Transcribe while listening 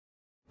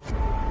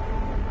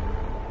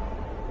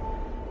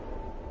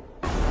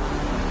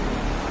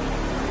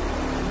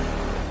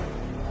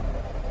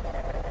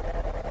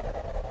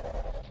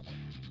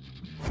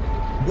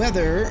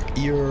Whether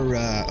you're,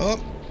 oh,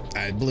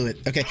 I blew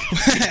it. Okay.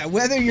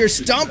 Whether you're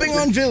stomping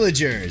on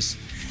villagers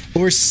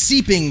or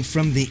seeping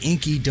from the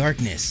inky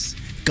darkness,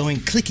 going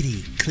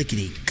clickety,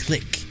 clickety,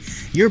 click,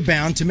 you're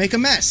bound to make a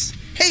mess.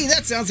 Hey,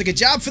 that sounds like a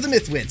job for the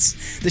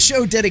MythWits, the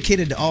show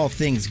dedicated to all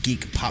things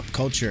geek pop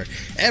culture.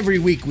 Every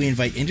week we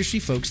invite industry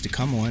folks to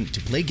come on to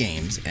play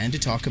games and to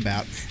talk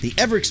about the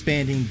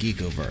ever-expanding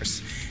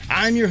Geekoverse.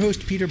 I'm your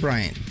host, Peter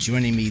Bryant.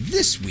 Joining me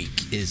this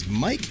week is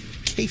Mike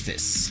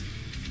Kafes.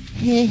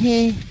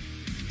 Oh,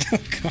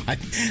 God.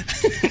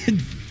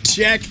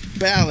 Jack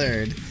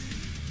Ballard.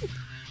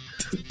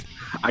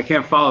 I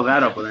can't follow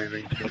that up with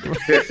anything.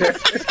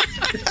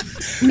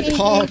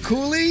 Paul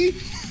Cooley.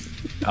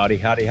 Howdy,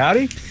 howdy,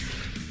 howdy.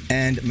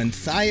 And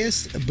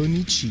Matthias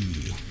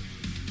Bonnici.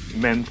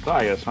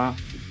 Matthias, huh?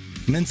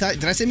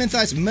 Did I say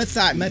Matthias?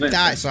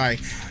 Matthias. Sorry.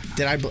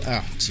 Did I?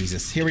 Oh,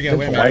 Jesus. Here we go.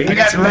 Wait a minute. He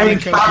got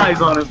rank thighs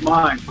on his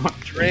mind.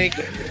 Drink.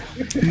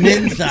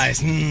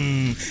 Matthias.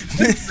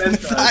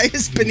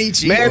 Matthias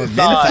Bonnici.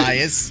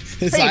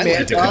 Matthias. As I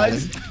like to call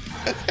him.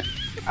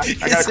 I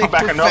gotta come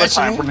back another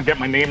time for him to get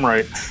my name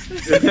right.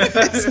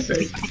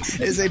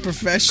 Is a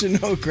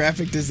professional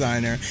graphic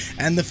designer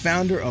and the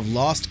founder of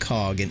Lost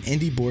Cog, an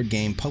indie board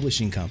game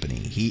publishing company.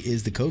 He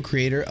is the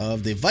co-creator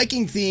of the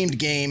Viking-themed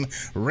game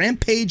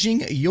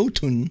Rampaging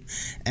Jotunn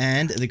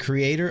and the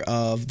creator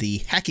of the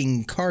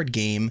hacking card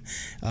game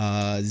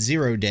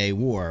 0 Day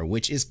War,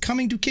 which is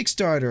coming to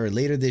Kickstarter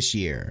later this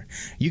year.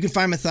 You can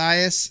find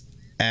Matthias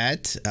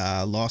at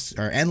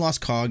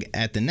Lost Cog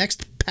at the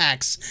next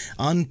PAX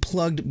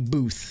Unplugged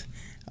booth,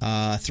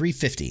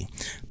 350.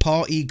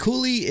 Paul E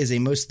Cooley is a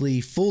mostly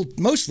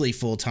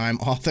full-time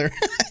author.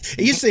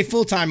 He used to say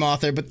full-time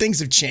author, but things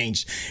have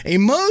changed. A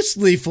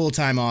mostly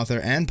full-time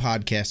author and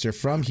podcaster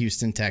from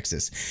Houston,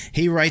 Texas.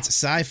 He writes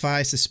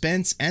sci-fi,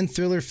 suspense, and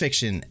thriller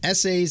fiction,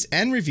 essays,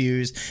 and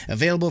reviews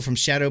available from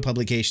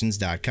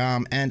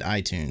shadowpublications.com and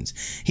iTunes.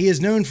 He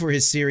is known for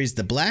his series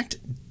The Black,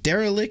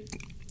 Derelict.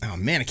 Oh,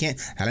 man, I can't.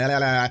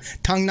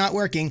 Tongue not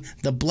working.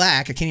 The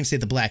Black. I can't even say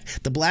The Black.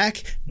 The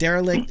Black,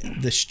 Derelict,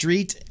 The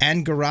Street,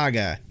 and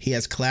Garraga. He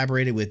has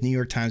collaborated with New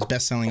York Times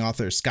bestselling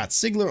author Scott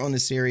Sigler on the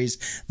series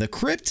The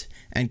Crypt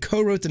and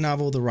co-wrote the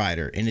novel The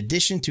Rider. In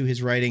addition to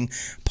his writing,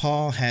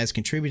 Paul has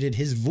contributed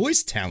his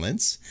voice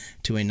talents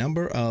to a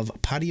number of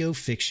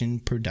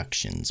podiofiction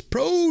productions.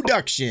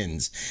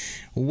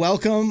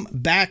 Welcome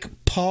back,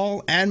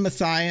 Paul and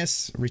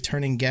Matthias,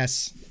 returning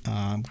guests.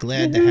 I'm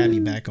glad to have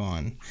you back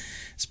on.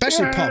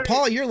 Especially Paul.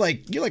 Paul, you're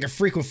like a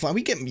frequent flyer.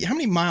 How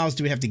many miles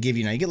do we have to give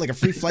you now? You get like a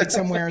free flight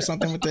somewhere or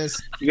something with this?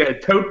 You got a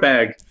tote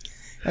bag.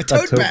 A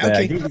tote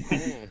bag.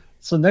 Okay.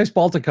 So next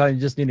Balticon, you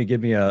just need to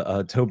give me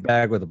a tote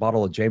bag with a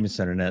bottle of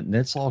Jameson in it, and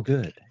it's all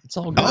good. It's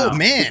all good. Oh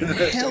man,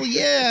 hell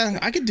yeah,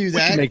 I could do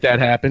that. We can make that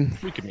happen.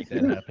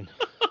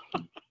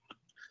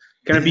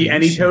 Can it be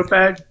any tote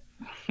bag?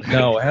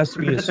 No, it has to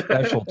be a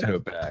special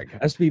tote bag.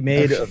 It has to be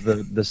made of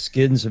the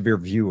skins of your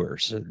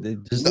viewers.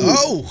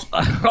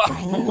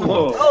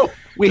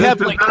 We this have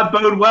does like not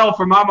bode well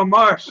for Mama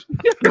Marsh.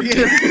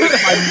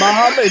 my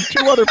mom and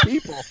 2 other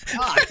people.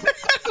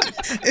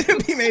 It'll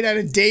be made out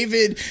of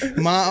David,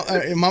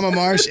 Mama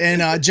Marsh,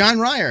 and John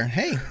Ryer.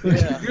 Hey,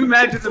 Can you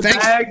imagine the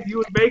bag you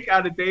would make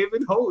out of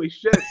David? Holy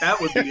shit, that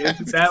would be an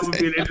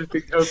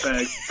interesting tote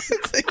bag.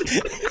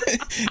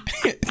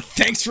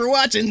 Thanks for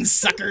watching,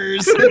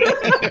 suckers.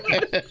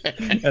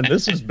 And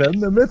this has been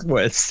the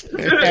MythWits.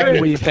 And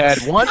we've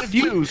had 1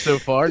 view so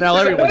far. Now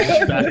everyone's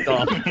just backed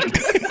off.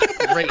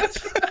 Great.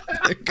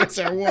 There goes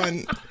our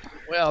one.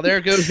 Well,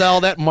 there goes all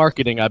that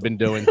marketing I've been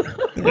doing.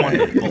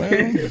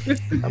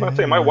 I'm about to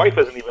say, my wife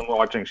isn't even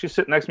watching. She's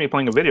sitting next to me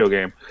playing a video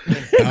game.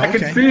 I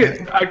can see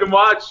it. I can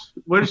watch.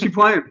 What is she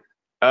playing?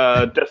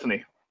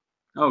 Destiny.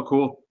 Oh,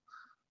 cool.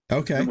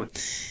 Okay.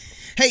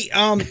 Hey,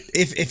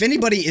 if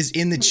anybody is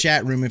in the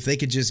chat room, if they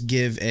could just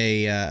give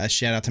a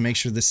shout out to make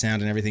sure the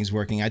sound and everything's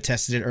working. I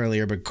tested it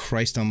earlier, but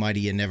Christ Almighty,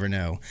 you never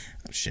know.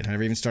 Oh shit! I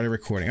never even started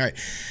recording. All right,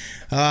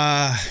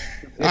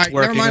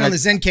 never mind on the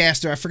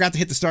Zencaster. I forgot to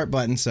hit the start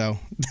button, so.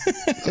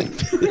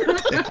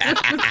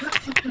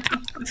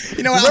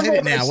 You know what? I'll hit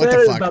it now. What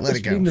the fuck? Let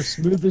it go. Being the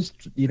smoothest,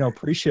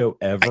 pre-show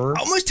ever.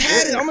 I almost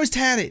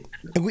had it.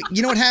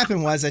 You know what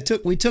happened was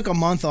we took a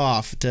month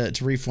off to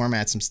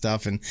reformat some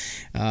stuff, and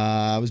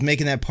I was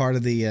making that part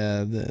of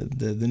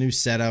the new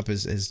setup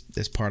as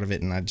part of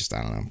it, and I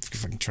don't know.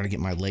 If I can try to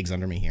get my legs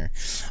under me here.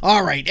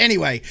 All right.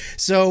 Anyway,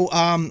 so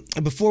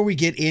before we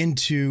get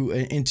into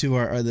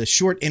our the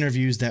short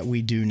interviews that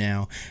we do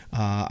now,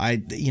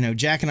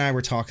 Jack and I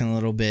were talking a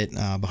little bit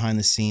behind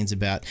the scenes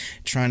about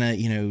trying to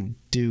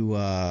do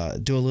a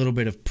little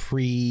bit of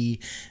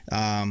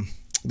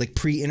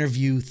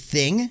pre-interview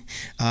thing,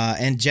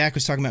 and Jack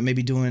was talking about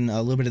maybe doing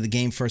a little bit of the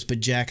game first, but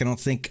Jack, I don't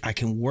think I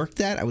can work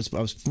that. I was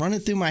running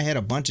through my head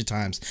a bunch of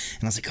times,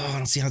 and I was like, oh, I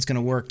don't see how it's going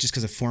to work just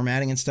because of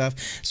formatting and stuff.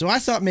 So I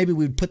thought maybe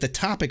we'd put the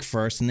topic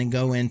first and then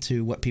go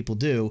into what people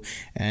do.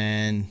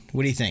 And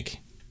what do you think?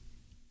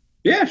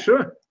 Yeah,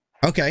 sure.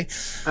 Okay.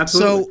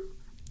 Absolutely.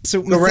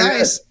 So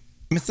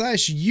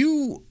Matthias,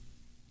 you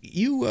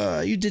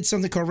you did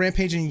something called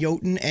Rampaging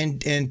Jotunn,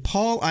 and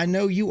Paul, I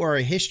know you are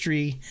a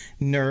history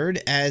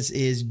nerd, as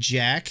is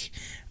Jack,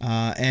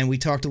 and we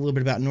talked a little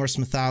bit about Norse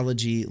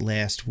mythology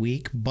last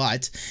week,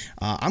 but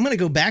I'm going to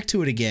go back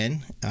to it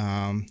again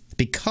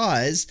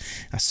because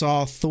I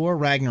saw Thor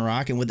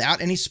Ragnarok, and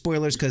without any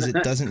spoilers, because it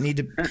doesn't need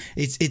to,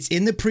 it's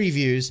in the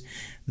previews.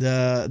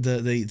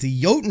 The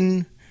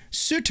Jotun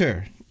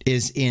Sutter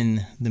is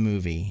in the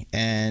movie,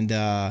 and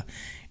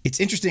it's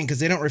interesting because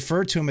they don't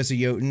refer to him as a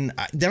Jotun.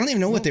 They don't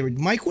even know what they were.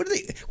 Mike, what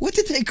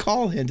did they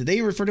call him? Did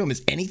they refer to him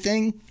as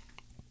anything?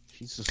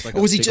 He's just like,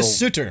 or was he just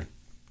Sutter?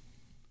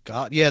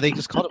 God, yeah, they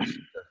just called him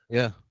Sutter.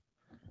 Yeah,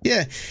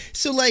 yeah.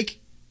 So like,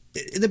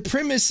 the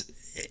premise,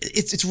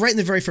 it's right in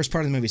the very first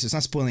part of the movie, so it's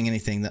not spoiling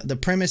anything. The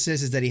premise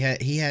is that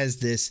he has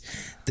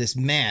this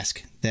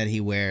mask that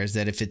he wears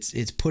that if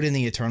it's put in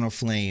the eternal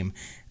flame,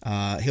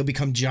 he'll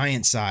become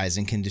giant size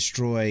and can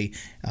destroy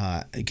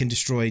do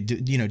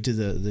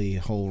the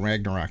whole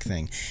Ragnarok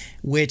thing,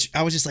 which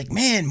I was just like,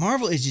 man,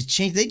 Marvel is just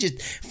changed. They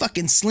just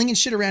fucking slinging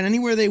shit around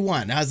anywhere they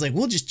want. And I was like,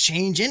 we'll just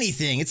change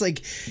anything. It's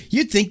like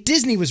you'd think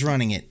Disney was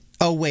running it.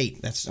 Oh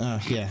wait, that's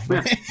yeah.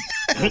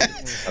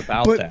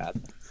 About that.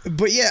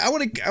 But yeah, I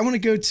want to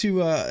go to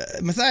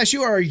Matthias.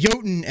 You are a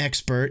Jotun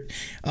expert.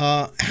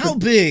 How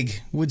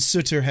big would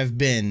Sutter have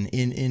been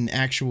in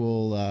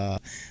actual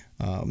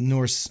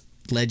Norse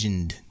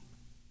legend?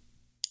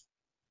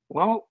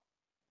 Well,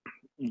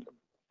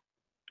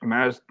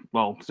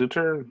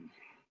 Sutter,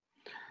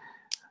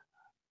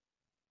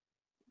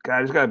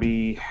 God, he's got to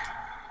be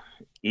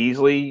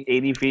easily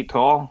 80 feet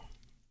tall.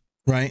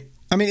 Right.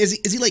 I mean, is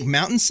he like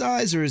mountain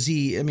size, or is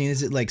he? I mean,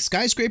 is it like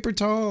skyscraper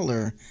tall,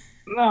 or?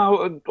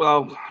 No,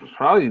 well,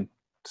 probably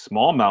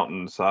small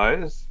mountain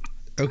size.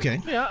 Okay.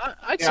 Yeah,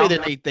 I'd say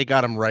that they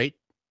got him right.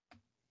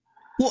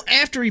 Well,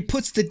 after he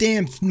puts the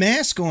damn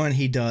mask on,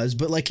 he does,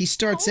 but like he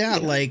starts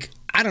out like,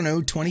 I don't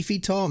know, 20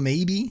 feet tall,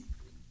 maybe.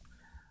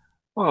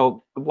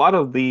 Well, a lot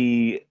of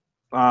the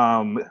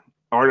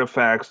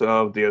artifacts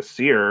of the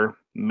Aesir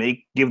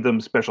give them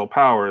special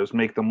powers,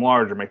 make them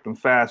larger, make them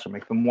faster,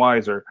 make them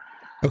wiser.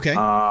 Okay.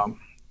 Our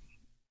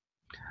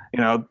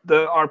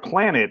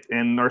planet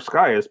and our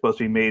sky is supposed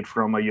to be made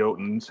from a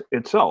Jotun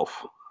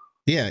itself.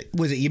 Yeah.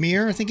 Was it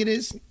Ymir? I think it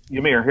is.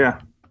 Ymir, yeah.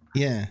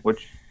 Yeah.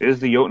 Which is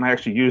the Jotun I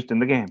actually used in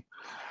the game.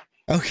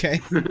 Okay.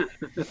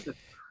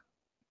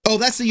 Oh,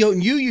 that's the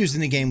Jotun you used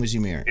in the game, was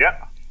Ymir.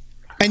 Yeah.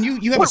 And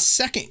you have a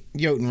second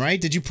Jotun, right?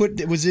 Did you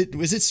put? Was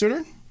it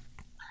Sutter?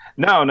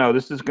 No.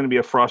 This is going to be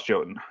a Frost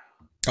Jotun.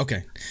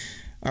 Okay.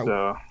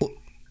 So. What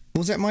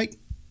was that, Mike?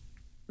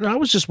 I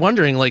was just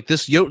wondering, like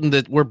this Jotun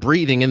that we're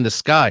breathing in the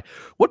sky,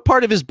 what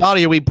part of his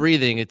body are we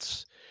breathing?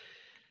 It's,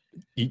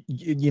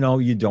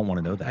 you don't want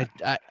to know that.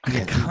 I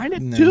kind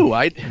of do.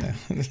 I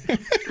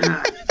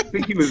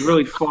think he was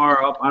really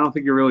far up. I don't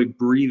think you're really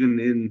breathing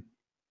in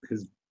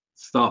his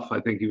stuff. I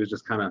think he was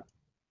just kind of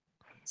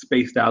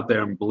spaced out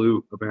there in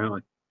blue, apparently.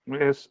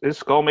 His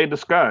skull made the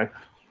sky.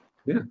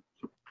 Yeah.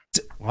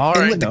 All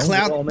right. The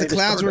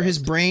clouds were his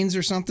brains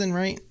or something,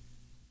 right?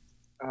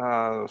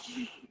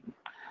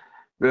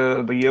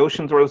 The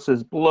oceans were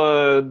his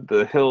blood.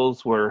 The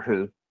hills were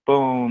his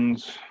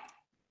bones.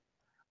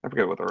 I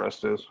forget what the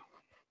rest is.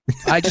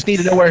 I just need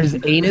to know where his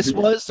anus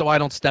was so I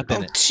don't step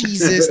in it.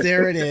 Jesus,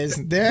 there it is.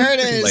 There it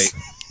is.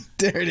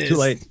 There it is. Too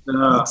late.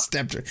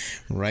 Stepped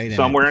right in.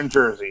 Somewhere in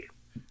Jersey.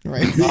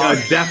 Right. Yeah,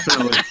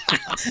 definitely.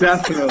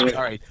 Definitely.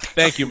 All right.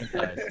 Thank you,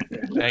 Matthias.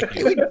 Thank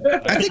you.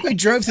 I think we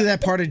drove through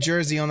that part of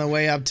Jersey on the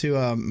way up to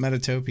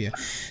Metatopia.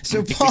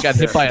 So Paul, we got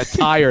hit by a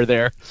tire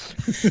there.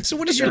 So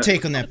what is your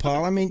take on that,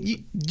 Paul? I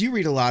mean, you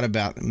read a lot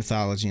about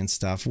mythology and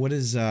stuff. What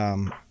is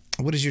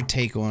your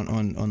take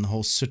on the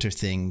whole Sutter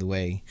thing? The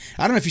way,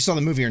 I don't know if you saw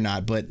the movie or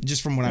not, but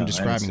just from what I'm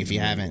describing, if you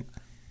haven't.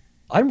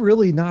 I'm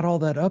really not all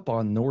that up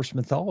on Norse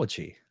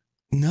mythology.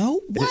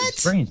 No? What? It's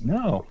strange.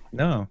 No.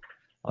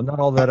 I'm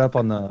not all that up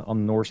on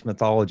Norse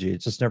mythology. It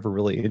just never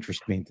really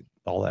interested me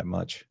all that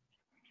much.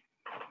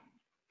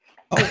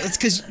 Oh, it's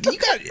because you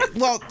got.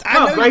 Well,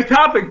 I know. Great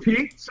topic,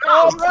 Pete.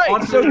 All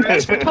right. So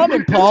thanks for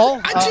coming,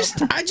 Paul. I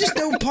just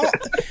know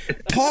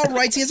Paul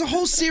writes. He has a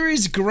whole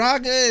series,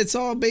 Garraga. It's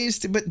all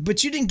based,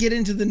 but you didn't get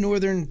into the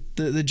northern,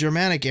 the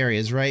Germanic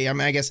areas, right? I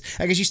mean, I guess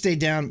you stayed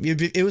down.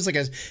 It was like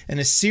an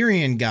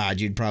Assyrian god.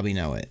 You'd probably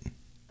know it.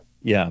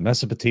 Yeah,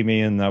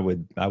 Mesopotamian. I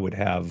would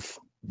have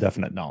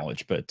definite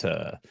knowledge, but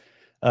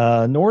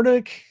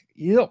Nordic.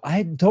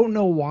 I don't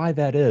know why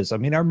that is. I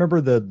mean, I remember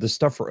the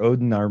stuff for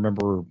Odin. I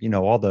remember,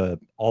 all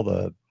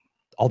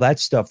that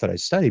stuff that I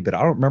studied, but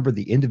I don't remember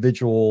the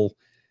individual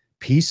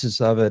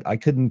pieces of it. I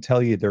couldn't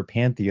tell you their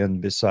pantheon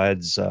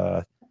besides,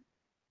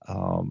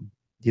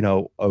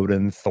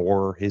 Odin,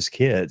 Thor, his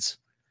kids.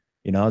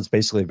 It's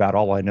basically about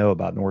all I know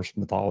about Norse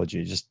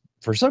mythology. Just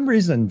for some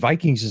reason,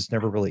 Vikings just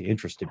never really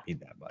interested me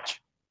that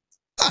much.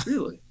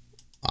 Really?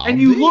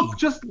 And you look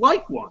just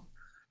like one.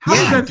 How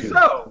is that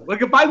so?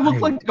 Like, if I looked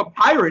like a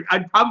pirate,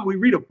 I'd probably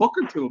read a book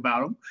or two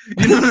about him.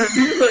 You know what I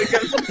mean?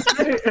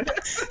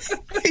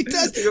 Like, he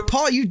does.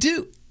 Paul, you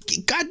do.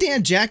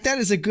 Goddamn, Jack, that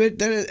is a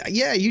good.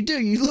 Yeah, you do.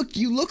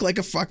 You look like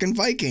a fucking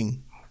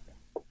Viking.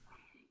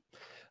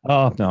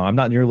 Oh no, I'm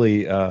not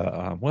nearly.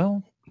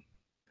 Well,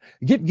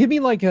 give me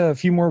like a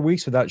few more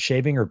weeks without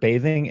shaving or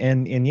bathing,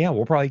 and yeah,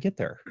 we'll probably get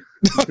there.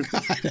 Oh,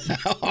 God.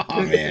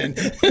 Oh man.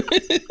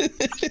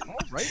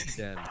 All right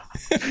then.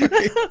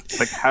 It's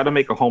like how to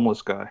make a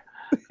homeless guy.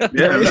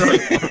 Yeah, really.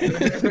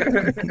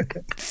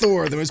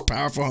 Thor, the most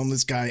powerful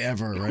homeless guy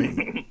ever,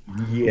 right?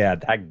 Yeah,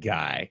 that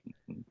guy.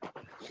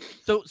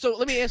 So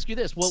let me ask you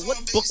this. Well, what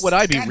book would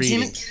I be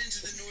reading?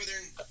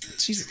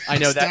 Jesus, I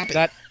know stop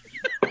it.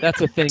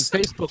 that's a thing.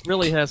 Facebook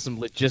really has some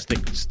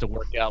logistics to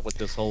work out with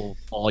this whole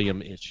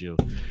volume issue.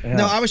 Yeah,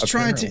 No, I was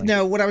trying to. apparently.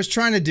 No, what I was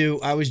trying to do,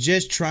 I was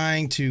just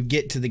trying to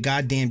get to the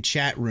goddamn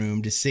chat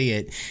room to see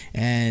it,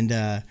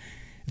 and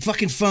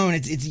fucking phone.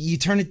 It's you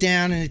turn it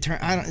down and it turn.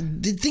 I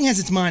don't. The thing has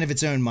its mind of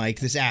its own, Mike.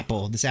 This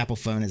Apple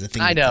phone is a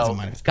thing. I that has a know.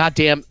 mind of its-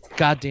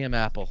 Goddamn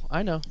Apple.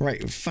 I know.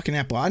 Right, fucking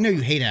Apple. I know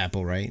you hate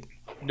Apple, right?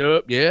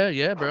 Nope.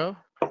 Yeah, bro.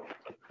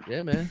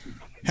 Yeah, man.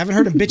 Haven't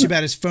heard him bitch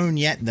about his phone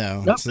yet,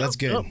 though. Nope, So that's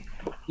good. nope.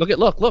 Look.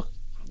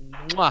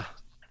 Mwah.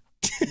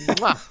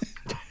 Mwah.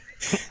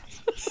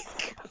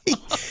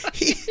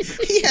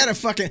 He had a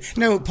fucking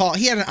Paul.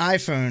 He had an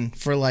iPhone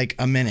for like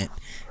a minute,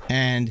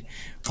 and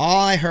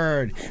all I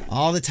heard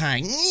all the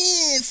time,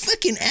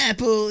 fucking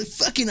Apple,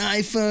 fucking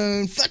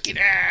iPhone, fucking.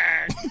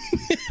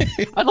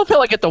 I love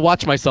how I get to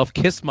watch myself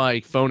kiss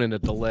my phone in a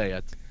delay.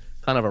 It's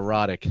kind of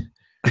erotic.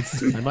 I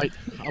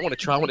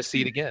want to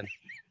see it again.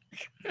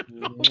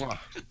 Mwah.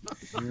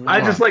 I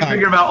just like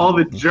thinking about all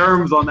the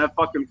germs on that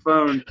fucking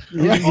phone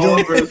all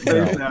over his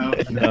face now.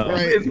 No.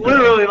 Right. It's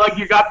literally like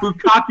you got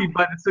bukkake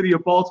by the city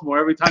of Baltimore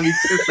every time you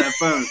kiss that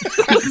phone.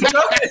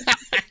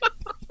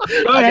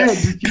 Go ahead,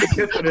 just keep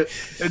kissing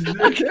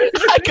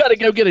it. I gotta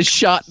go get a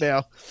shot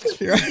now.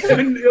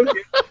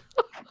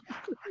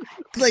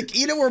 Like,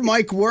 you know where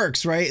Mike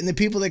works, right? And the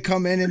people that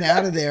come in and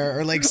out of there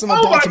are like some of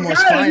Oh my Baltimore's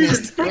God, I didn't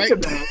finest, even right?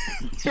 think of that.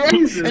 Right?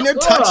 Jesus. And they're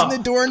touching Oh.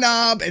 the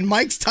doorknob, and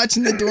Mike's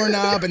touching the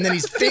doorknob, and then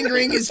he's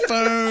fingering his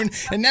phone,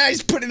 and now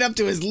he's putting it up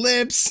to his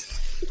lips.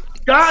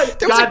 God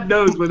There was God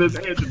knows with his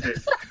hands in it.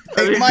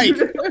 Hey,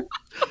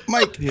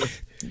 Mike,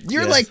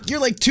 you're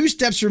like 2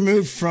 steps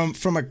removed from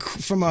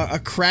a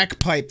crack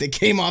pipe that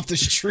came off the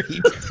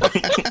street.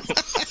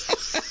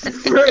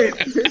 Right.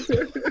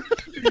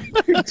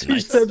 2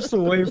 steps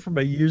away from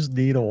a used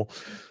needle.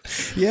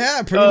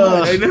 Yeah, pretty I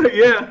much. know,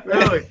 yeah,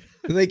 really.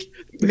 Like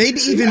maybe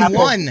even Apple.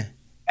 one.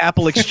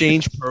 Apple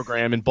Exchange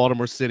program in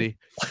Baltimore City.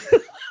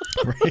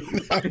 Right?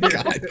 Oh,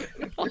 God.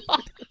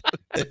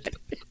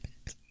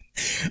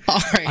 All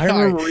right. I all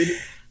remember, right.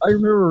 I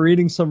remember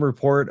reading some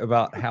report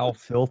about how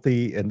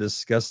filthy and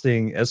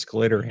disgusting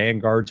escalator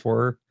handguards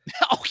were.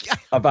 Oh yeah.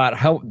 About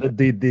how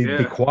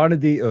the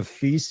quantity of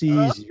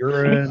feces,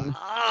 urine,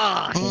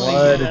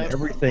 blood, and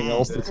everything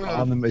else that's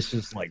on them is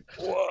just like,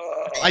 whoa.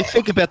 I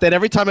think about that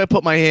every time I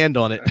put my hand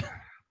on it.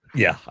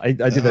 Yeah, I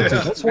do that too.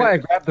 That's why I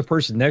grabbed the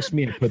person next to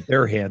me and put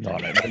their hand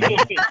on it.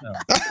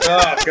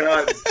 Oh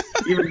God,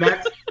 even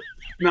that's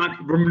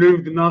not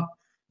removed enough.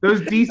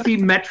 Those DC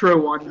Metro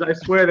ones, I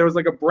swear there was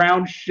like a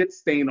brown shit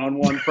stain on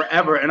one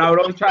forever, and I would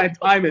always try and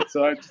time it.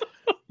 So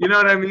you know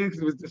what I mean? 'Cause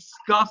it was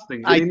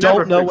disgusting. I They don't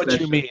never know fixed what that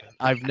you shit. mean.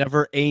 I've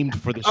never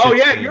aimed for the. Oh shit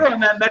yeah, stain. you're on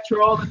that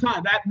Metro all the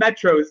time. That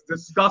Metro is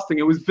disgusting.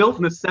 It was built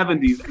in the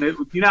 '70s, and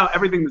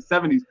everything in the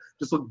 '70s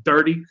just looked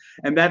dirty.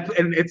 And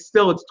it's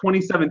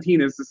 2017.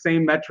 It's the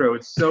same Metro.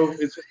 It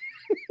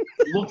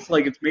looks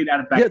like it's made out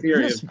of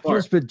bacteria.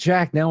 Yes, but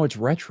Jack, now it's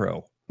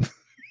retro.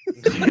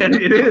 Yeah,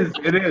 it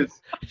is.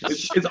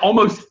 It's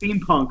almost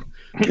steampunk.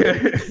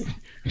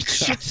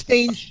 Shit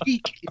stain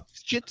chic.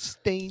 Shit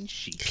stain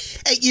chic.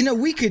 Hey,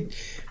 we could.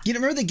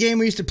 Remember the game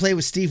we used to play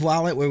with Steve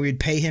Wallet where we'd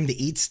pay him to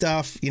eat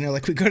stuff?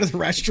 Like we go to the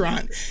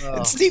restaurant.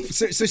 And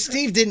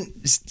Steve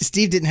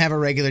didn't have a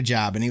regular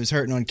job and he was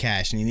hurting on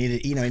cash and he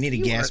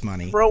needed gas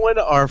money. Throwing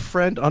our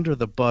friend under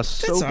the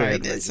bus. That's so all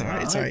right. bad That's right all right.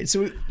 now. It's all right.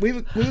 So we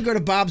would go to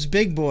Bob's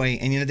Big Boy,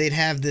 and they'd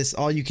have this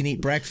all-you-can-eat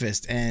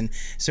breakfast, and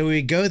so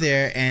we'd go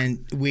there,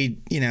 and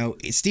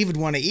Steve would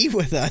want to eat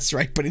with us,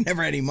 right? But he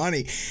never had any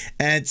money,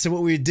 and so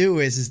what we'd do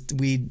is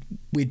we'd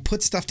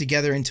put stuff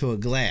together into a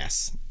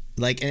glass.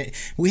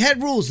 We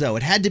had rules though.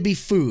 It had to be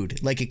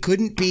food. Like it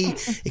couldn't be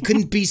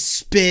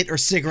spit or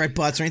cigarette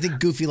butts or anything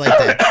goofy like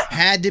that.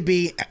 Had to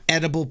be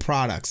edible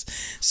products.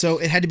 So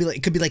it had to be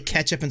it could be like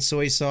ketchup and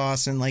soy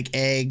sauce and like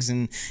eggs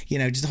and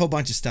just a whole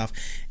bunch of stuff.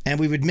 And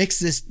we would mix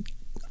this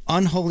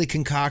unholy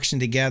concoction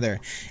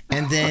together,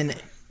 and then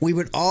we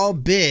would all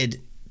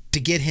bid to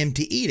get him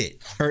to eat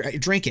it or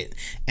drink it.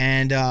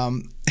 And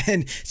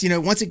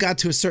once it got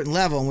to a certain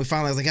level and we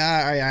finally was like,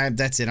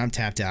 that's it, I'm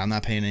tapped out, I'm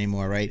not paying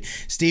anymore, right?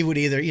 Steve would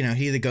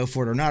either go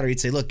for it or not, or he'd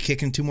say, look,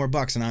 kick him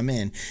 $2 and I'm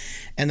in.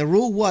 And the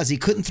rule was he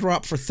couldn't throw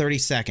up for 30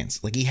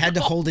 seconds. Like he had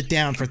to hold it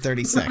down for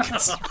 30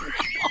 seconds.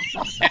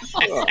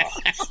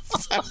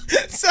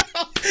 so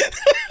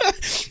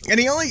and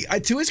he only,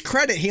 to his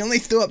credit, he only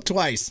threw up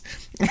twice.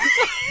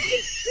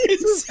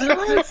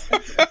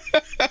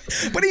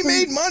 But he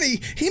made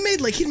money. He'd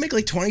make like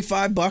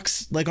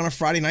 $25 like on a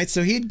Friday night,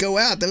 so he'd go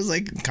out. That was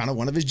like kind of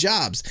one of his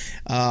jobs.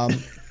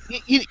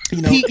 You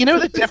know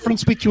the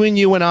difference between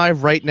you and I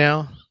right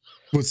now?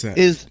 What's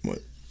that? What?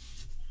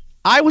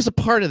 I was a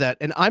part of that,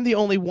 and I'm the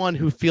only one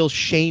who feels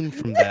shame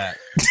from that.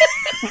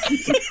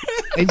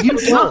 And you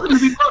don't.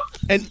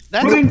 And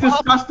that's putting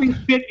disgusting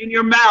shit in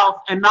your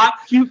mouth and not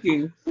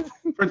puking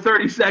for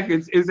 30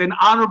 seconds is an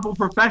honorable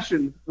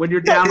profession when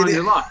you're down on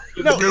your luck.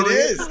 No, it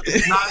is.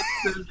 It's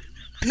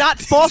not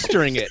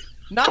fostering it.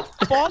 Not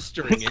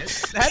fostering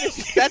it.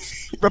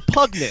 That's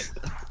repugnant.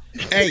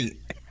 Hey,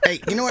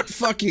 you know what?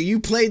 Fuck you. You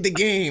played the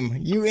game.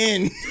 You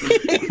in.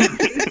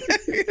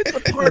 It's a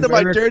part of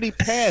my dirty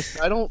past.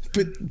 I don't.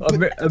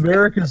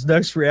 America's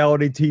Next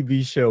Reality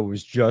TV show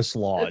was just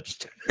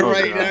launched.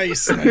 Right,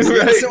 nice. So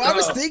I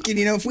was thinking,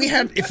 if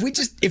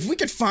we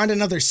could find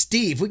another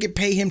Steve, we could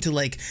pay him to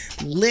like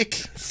lick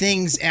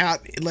things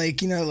out, like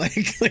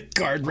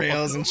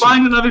guardrails and shit.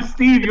 Find another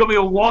Steve. You want me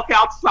to walk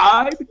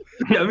outside?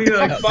 I mean,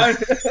 they're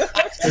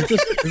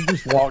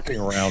just walking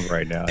around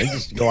right now. They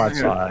just go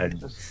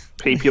outside.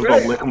 Pay people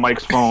to lick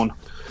Mike's phone.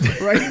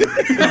 Right.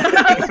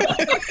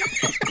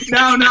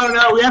 No.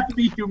 We have to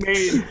be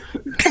humane.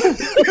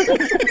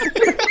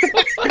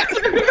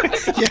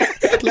 Yeah,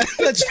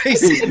 let's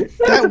face it.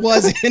 That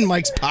was in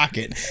Mike's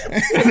pocket.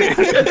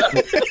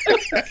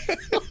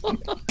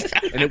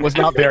 And it was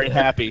not very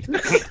happy.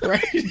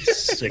 Right.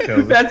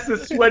 Sicko. That's the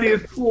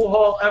sweatiest pool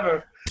hall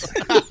ever.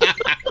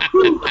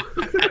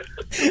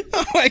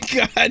 Oh my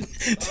god.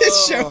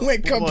 This show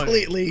went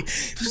completely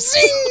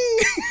zing.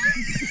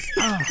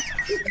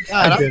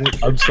 God,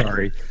 I'm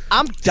sorry.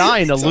 I'm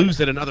dying to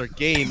lose at another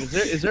game.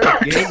 Is there a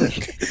game?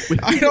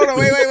 I don't know.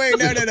 Wait.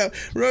 No.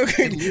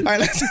 Rogan. All right,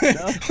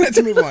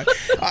 let's move on.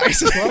 All right,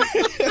 so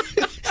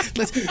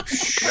let's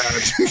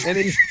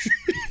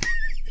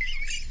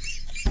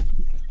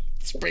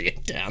bring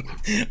it down.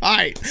 All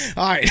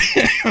right.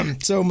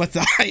 So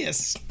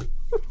Matthias.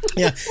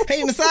 Yeah.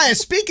 Hey, Matthias,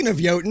 speaking of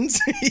Jotuns,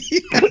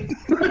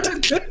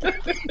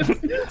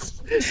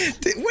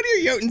 what are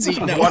your Jotuns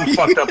eating? One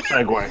fucked up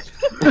segue.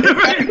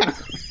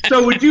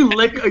 So would you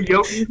lick a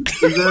Jotun?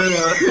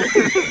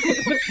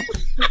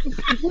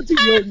 What do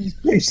Jotun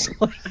taste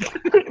like?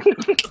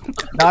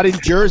 Not in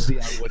Jersey,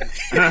 I wouldn't.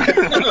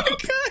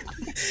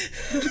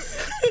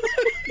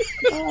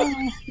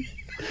 Oh.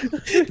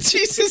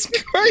 Jesus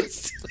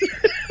Christ.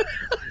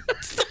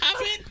 Stop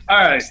it. All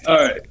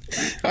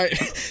right.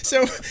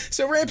 So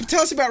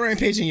tell us about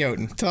Rampaging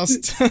Jotunn. Tell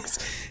us.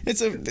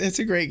 It's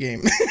a great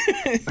game.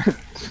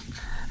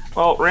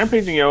 Well,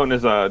 Rampaging Jotunn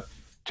is a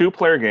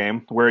 2-player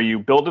game where you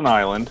build an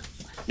island,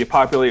 you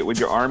populate it with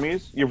your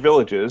armies, your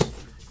villages,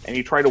 and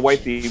you try to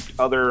wipe the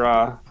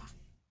other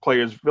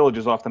players'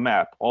 villages off the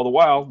map. All the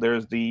while,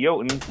 there's the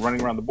Jotun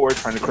running around the board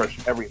trying to crush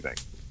everything.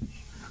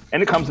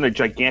 And it comes in a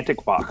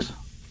gigantic box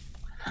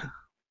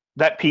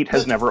that Pete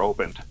has never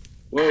opened.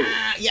 Whoa.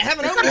 You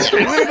haven't opened it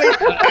yet.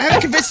 I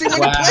haven't convinced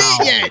anyone to play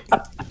it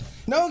yet.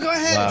 No, go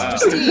ahead. Wow.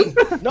 It's pristine.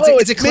 No,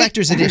 it's a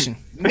collector's edition.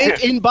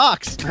 Mint in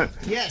box.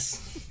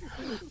 Yes.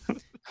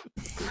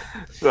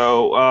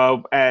 So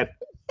at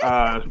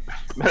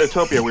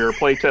Metatopia, we were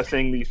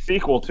playtesting the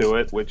sequel to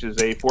it, which is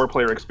a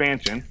 4-player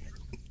expansion.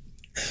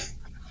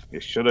 You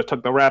should have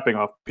took the wrapping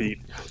off,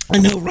 Pete. I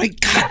know, right?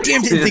 God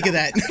damn, didn't think of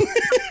that.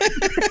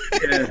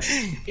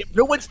 It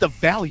ruins the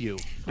value.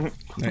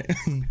 Right.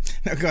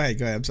 No, go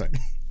ahead. I'm sorry.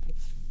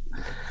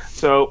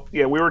 So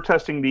yeah, we were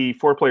testing the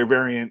 4-player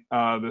variant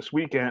last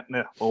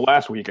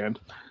weekend,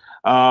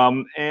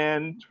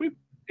 and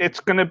it's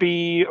going to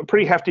be a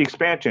pretty hefty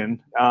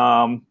expansion.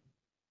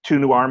 2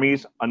 new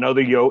armies,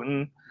 another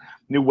Jotun,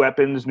 new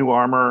weapons, new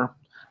armor.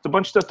 It's a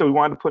bunch of stuff that we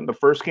wanted to put in the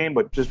first game,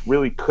 but just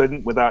really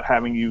couldn't without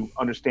having you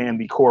understand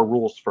the core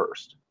rules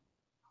first.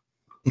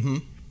 Mm-hmm.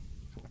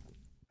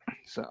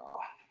 So.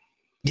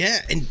 Yeah,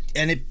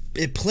 and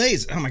it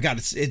plays. Oh my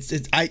god,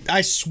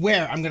 I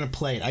swear I'm gonna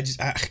play it.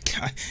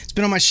 It's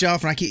been on my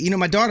shelf, and I keep,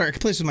 my daughter. I can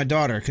play this with my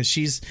daughter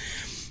because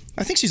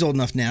I think she's old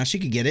enough now. She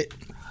could get it.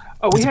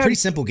 Oh, it's a pretty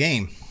simple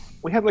game.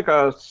 We had like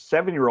a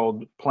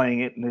 7-year-old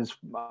playing it, and his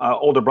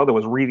older brother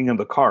was reading him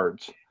the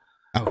cards.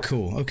 Oh,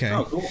 cool. Okay.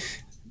 Oh, cool.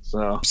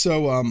 So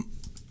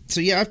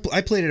yeah,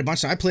 I played it a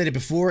bunch. I played it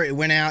before it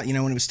went out, when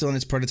it was still in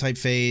its prototype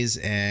phase,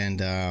 and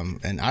I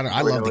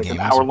love the game. An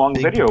hour-long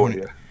video with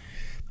you.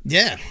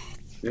 Yeah.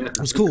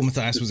 It was cool.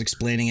 Matthias was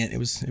explaining it. It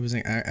was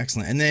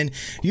excellent. And then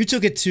you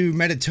took it to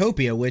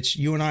Metatopia, which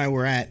you and I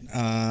were at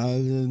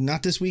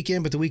not this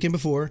weekend, but the weekend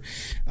before,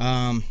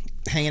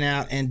 hanging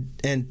out.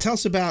 And tell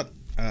us about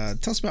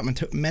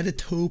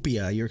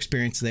Metatopia, your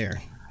experience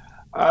there.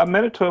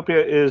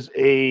 Metatopia is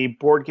a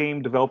board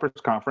game developers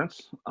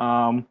conference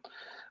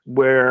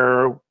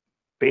where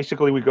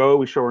basically we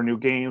show our new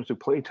games, we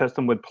play test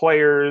them with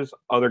players,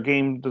 other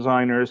game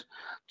designers,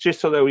 just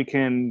so that we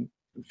can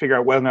figure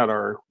out whether or not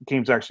our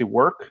games actually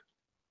work,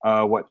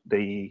 what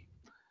can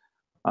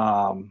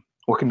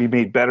be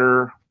made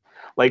better.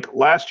 Like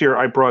last year,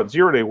 I brought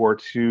Zero Day War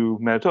to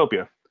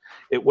Metatopia.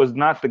 It was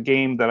not the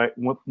game that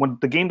when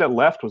the game that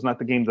left was not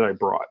the game that I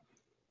brought.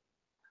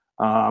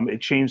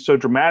 It changed so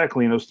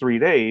dramatically in those 3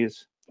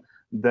 days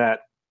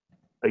that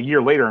a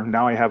year later,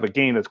 now I have a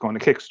game that's going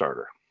to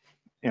Kickstarter.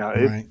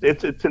 Right.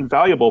 It's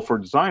invaluable for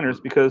designers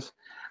because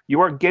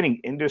you are getting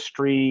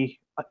industry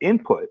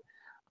input,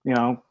 you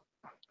know,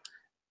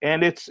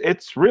 and it's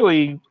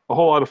really a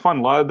whole lot of fun.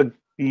 A lot of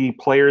the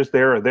players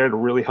there are there to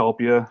really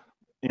help you,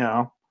 you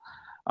know,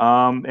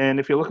 and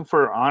if you're looking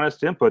for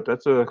honest input,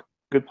 that's a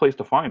good place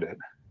to find it.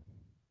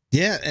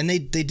 Yeah, and they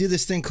do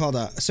this thing called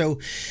so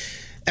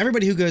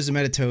everybody who goes to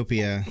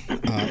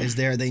Metatopia is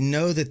there. They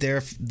know that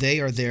they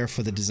are there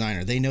for the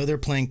designer. They know they're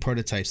playing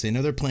prototypes. They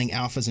know they're playing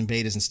alphas and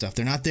betas and stuff.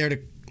 They're not there to.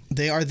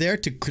 They are there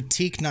to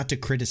critique, not to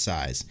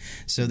criticize.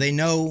 So they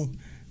know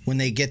when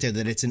they get there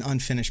that it's an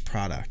unfinished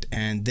product,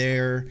 and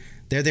they're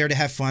there to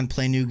have fun,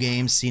 play new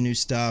games, see new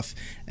stuff,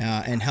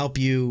 and help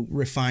you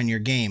refine your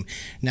game.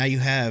 Now you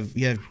have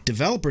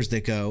developers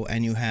that go,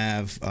 and you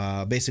have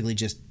basically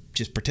just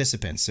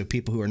participants. So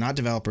people who are not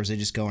developers, they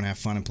just go and have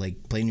fun and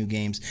play new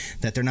games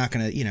that they're not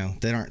gonna, you know,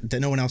 that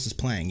no one else is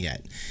playing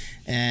yet.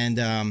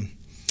 And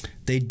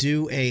they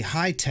do a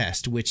high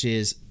test, which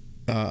is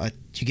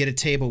you get a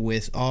table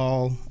with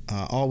all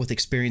with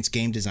experienced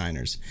game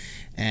designers,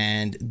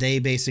 and they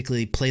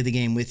basically play the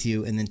game with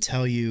you and then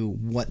tell you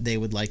what they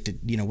would like to,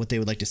 you know, what they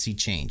would like to see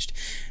changed.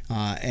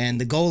 And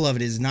the goal of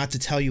it is not to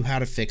tell you how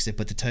to fix it,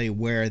 but to tell you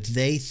where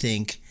they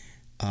think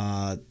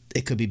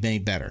it could be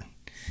made better.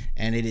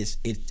 And it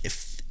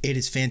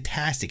is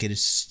fantastic.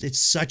 It's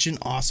such an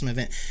awesome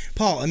event.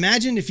 Paul,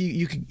 imagine if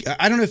you could.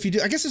 I don't know if you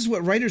do. I guess this is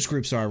what writers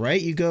groups are,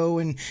 right? You go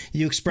and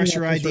you express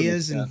your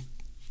ideas and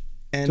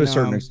to a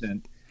certain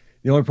extent.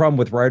 The only problem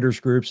with writers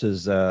groups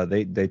is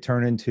they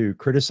turn into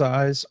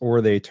criticize,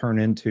 or they turn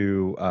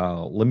into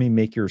let me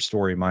make your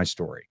story my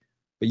story,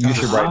 but you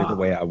should write it the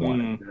way I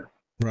want it.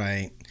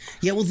 Right.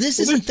 Yeah. Well, this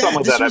isn't that. Some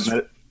of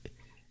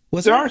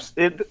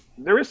that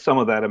there is some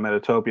of that at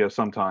Metatopia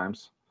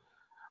sometimes.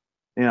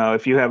 You know,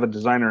 if you have a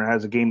designer who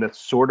has a game that's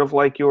sort of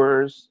like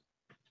yours,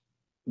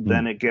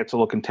 then it gets a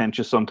little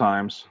contentious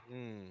sometimes.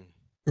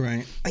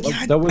 Right.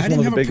 Yeah, that was one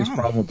of the biggest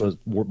problems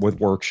with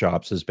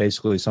workshops, is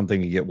basically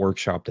something you get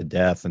workshopped to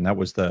death. And that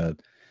was the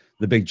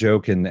big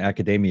joke in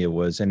academia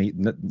was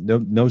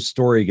no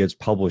story gets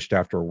published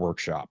after a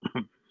workshop.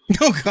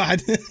 Oh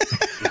God.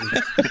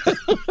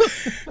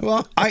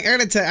 Well, I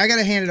gotta tell you, I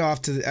gotta hand it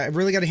off to. I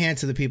really gotta hand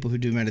it to the people who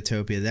do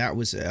Metatopia. That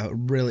was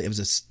really, it was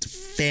a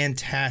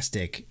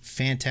fantastic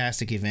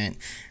event.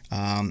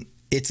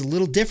 It's a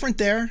little different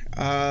there.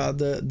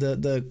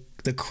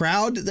 The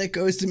crowd that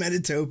goes to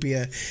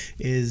Metatopia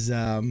is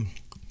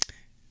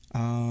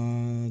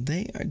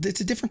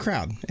it's a different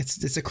crowd.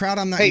 It's a crowd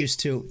I'm not used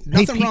to.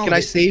 Nothing Pete, wrong. Can I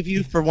save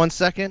you for 1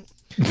 second?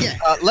 Yeah.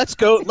 Let's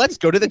go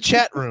to the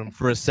chat room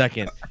for a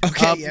second.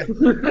 Okay. Yeah.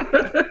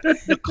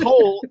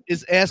 Nicole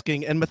is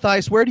asking, and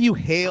Matthias, where do you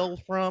hail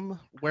from?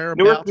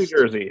 Whereabouts? Newark, New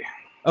Jersey.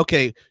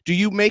 Okay. Do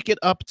you make it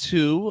up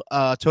to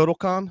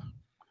TotalCon?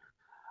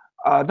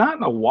 Not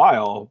in a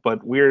while,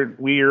 but we're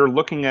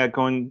looking at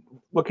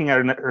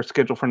our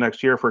schedule for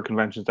next year for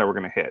conventions that we're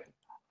going to hit.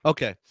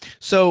 Okay.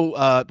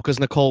 So because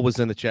Nicole was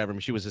in the chat room,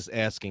 she was just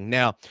asking.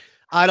 Now,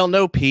 I don't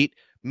know, Pete.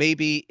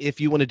 Maybe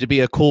if you wanted to be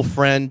a cool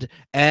friend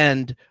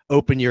and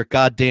open your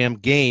goddamn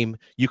game,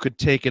 you could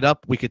take it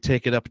up. We could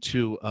take it up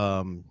to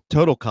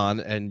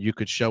TotalCon, and you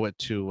could show it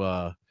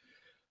to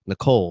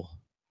Nicole.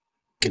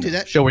 You can do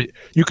that.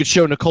 You could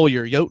show Nicole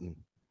your Jotun.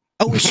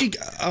 Oh, is she?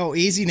 Oh,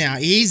 easy now,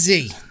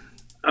 easy.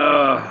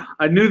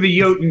 I knew the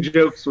Jotun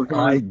jokes were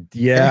coming.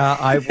 When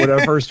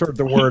I first heard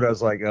the word, I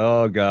was like,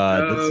 oh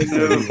God, this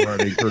is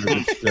running for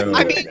the show.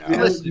 I mean,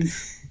 listen,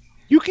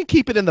 you can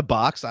keep it in the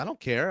box. I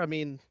don't care. I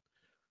mean,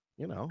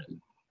 you know.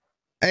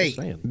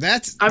 Hey,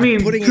 that's. I mean,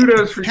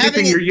 kudos for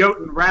keeping your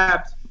Jotun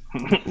wrapped.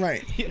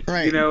 Right.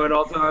 You know, at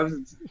all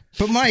times.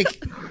 But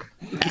Mike,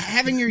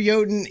 having your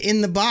Jotun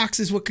in the box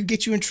is what could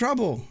get you in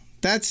trouble.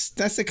 That's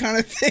the kind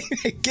of thing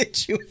that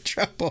gets you in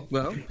trouble.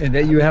 Well, and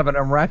then you haven't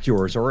unwrapped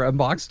yours or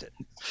unboxed it.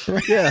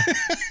 Right. Yeah.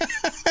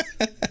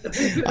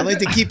 I like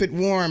to keep it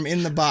warm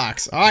in the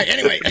box. All right.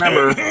 Anyway,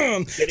 remember,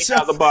 getting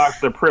out of the box,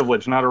 they're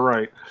privilege, not a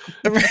right.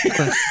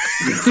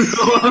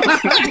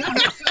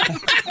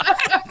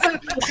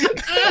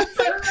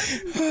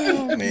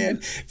 Oh man,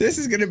 this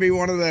is going to be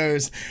one of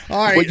those. All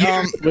right.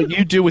 What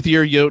you do with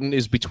your Jotun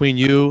is between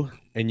you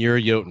and your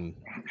Jotun.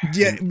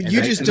 Yeah,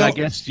 you just don't. I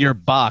guess your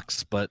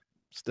box, but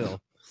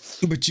still.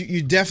 But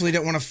you definitely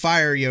don't want to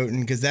fire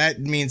Jotun, because that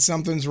means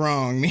something's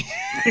wrong.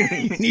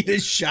 You need a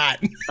shot.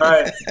 All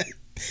right.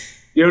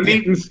 You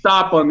need to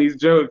stop on these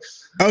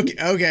jokes.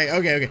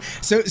 Okay.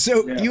 So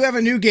you have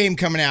a new game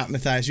coming out,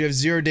 Matthias. You have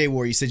 0 Day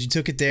War. You said you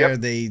took it there.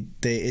 Yep.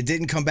 It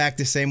didn't come back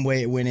the same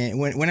way it went in.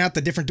 Went out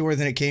the different door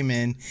than it came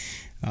in.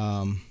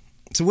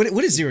 So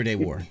what is 0 Day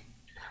War?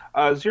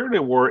 0 Day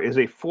War is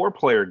a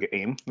 4-player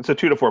game. It's a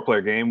 2 to 4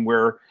 player game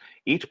where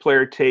each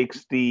player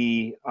takes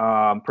the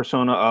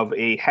persona of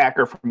a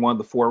hacker from one of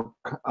the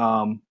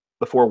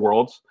four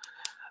worlds,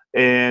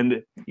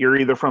 and you're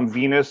either from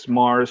Venus,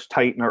 Mars,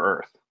 Titan, or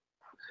Earth.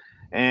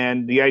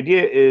 And the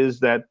idea is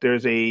that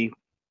there's an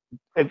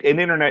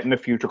internet in the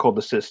future called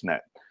the SysNet,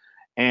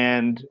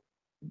 and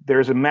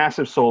there's a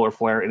massive solar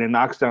flare, and it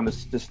knocks down the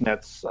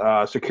SysNet's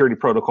security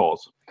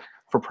protocols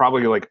for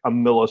probably like a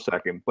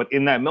millisecond. But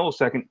in that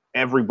millisecond,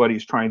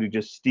 everybody's trying to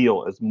just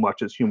steal as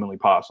much as humanly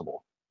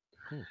possible.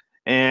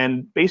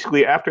 And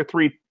basically, after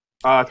three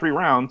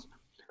rounds,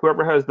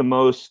 whoever has the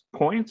most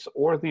points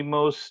or the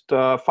most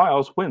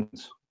files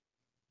wins.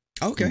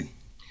 Okay.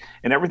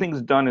 And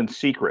everything's done in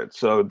secret.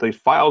 So the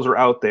files are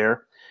out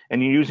there,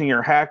 and you're using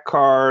your hack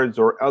cards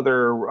or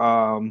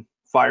other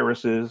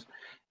viruses,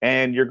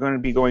 and you're going to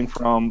be going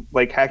from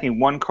like hacking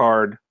one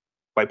card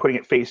by putting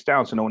it face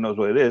down so no one knows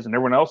what it is, and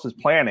everyone else is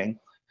planning.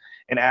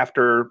 And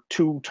after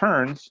 2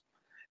 turns,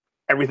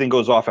 everything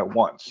goes off at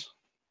once.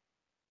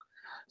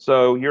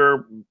 So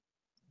your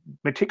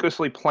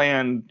meticulously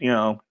planned,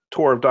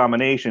 tour of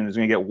domination is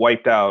going to get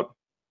wiped out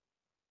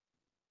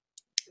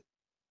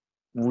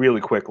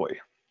really quickly.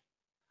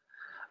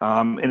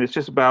 And it's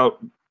just about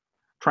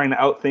trying to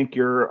outthink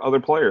your other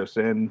players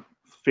and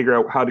figure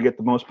out how to get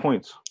the most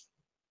points.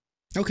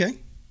 Okay.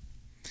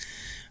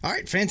 All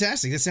right,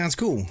 fantastic. That sounds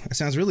cool. That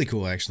sounds really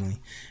cool, actually.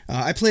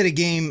 I played a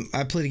game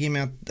out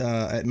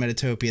at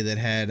Metatopia that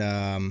had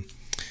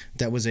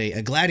that was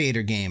a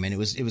gladiator game, and it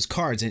was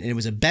cards, and it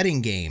was a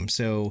betting game.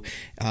 So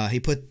he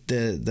put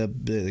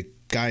the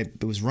guy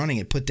that was running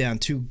it put down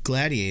 2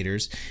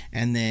 gladiators,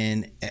 and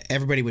then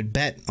everybody would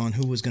bet on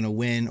who was going to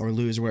win or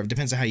lose or whatever.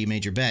 Depends on how you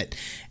made your bet.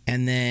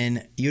 And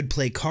then you'd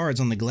play cards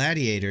on the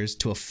gladiators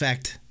to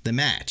affect the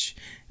match.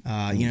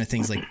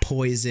 Things like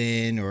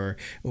poison or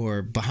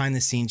behind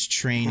the scenes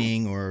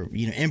training or,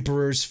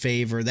 emperor's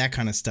favor, that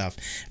kind of stuff.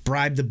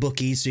 Bribe the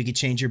bookies so you could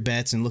change your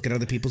bets and look at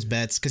other people's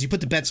bets, because you put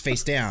the bets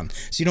face down,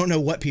 so you don't know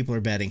what people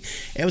are betting.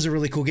 It was a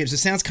really cool game. So it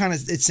sounds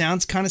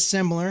kind of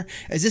similar.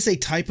 Is this a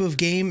type of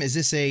game? Is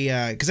this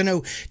a because I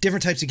know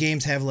different types of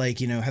games have a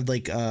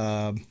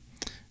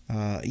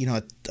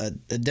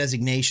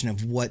designation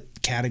of what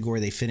category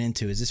they fit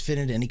into. Does this fit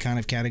into any kind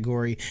of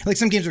category? Like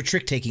some games are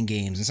trick-taking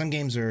games, and some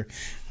games are...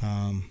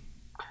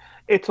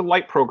 It's a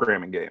light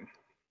programming game.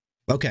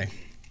 Okay.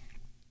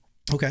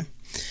 Okay.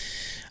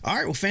 All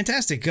right, well,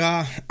 fantastic.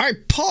 All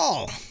right,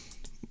 Paul.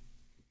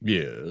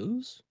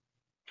 Yes?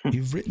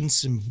 You've written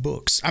some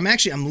books. I'm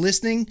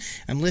listening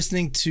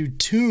to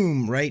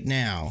Tomb right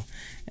now,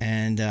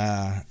 and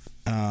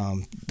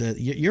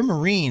your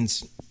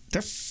Marines...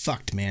 They're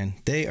fucked, man.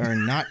 They are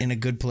not in a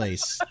good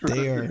place.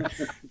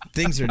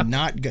 Things are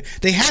not good.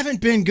 They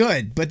haven't been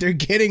good, but they're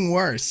getting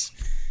worse.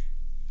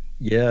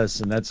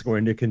 Yes, and that's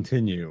going to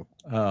continue.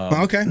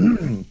 Okay.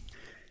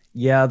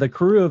 Yeah, the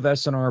crew of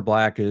SNR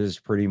Black is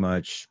pretty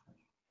much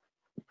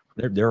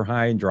they're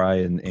high and dry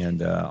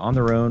and on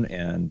their own,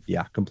 and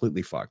yeah,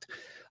 completely fucked.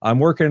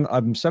 I'm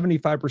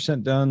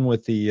 75% done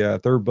with the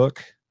 3rd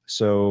book,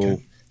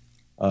 so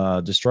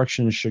okay.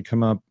 Destruction should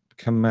come out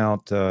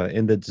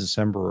end of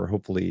December, or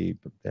hopefully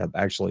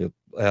actually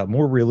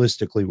more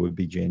realistically would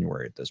be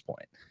January at this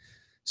point.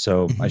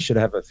 So I should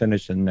have it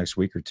finished in the next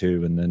week or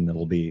 2, and then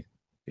it'll be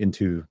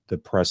into the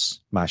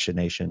press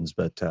machinations.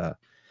 But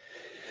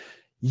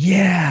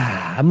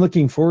yeah, I'm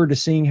looking forward to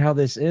seeing how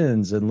this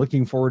ends, and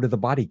looking forward to the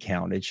body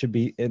count. It should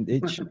be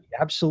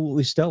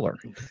absolutely stellar.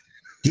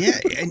 Yeah,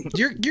 and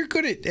you're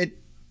good at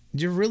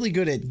you're really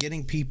good at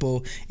getting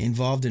people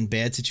involved in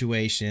bad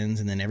situations,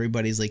 and then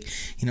everybody's like,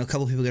 a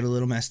couple people get a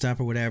little messed up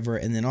or whatever,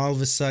 and then all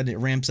of a sudden it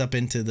ramps up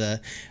into the,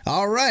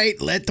 all right,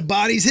 let the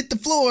bodies hit the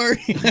floor.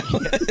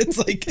 It's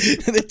like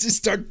they just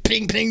start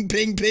ping, ping,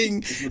 ping,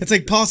 ping. It's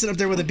like Paul sitting up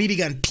there with a BB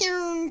gun.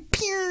 Pew,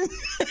 pew.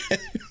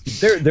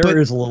 There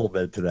is a little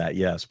bit to that,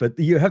 yes, but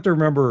you have to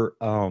remember,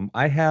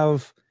 I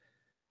have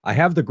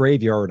the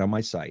graveyard on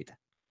my site,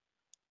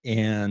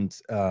 and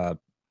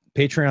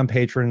Patreon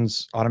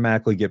patrons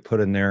automatically get put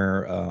in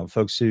there.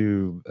 Folks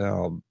who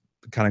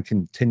kind of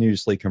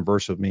continuously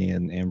converse with me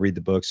and read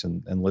the books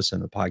and listen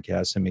to the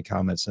podcast, send me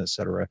comments,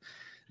 etc.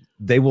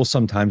 They will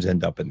sometimes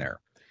end up in there.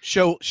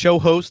 Show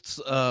hosts,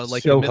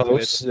 like show the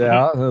hosts,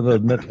 yeah, the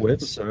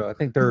MythWits. I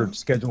think they're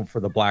scheduled for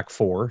the Black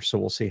 4, so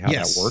we'll see how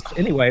that works.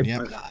 Anyway,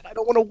 yep. God, I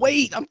don't want to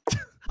wait.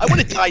 I want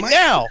to die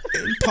now.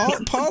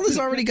 Paul has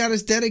already got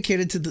us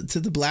dedicated to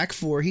the Black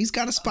 4. He's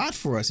got a spot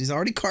for us. He's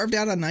already carved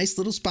out a nice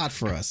little spot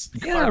for us.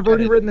 Yeah, I've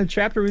already written a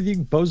chapter with you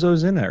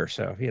bozos in there.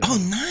 So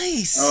Oh,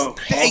 nice. Oh,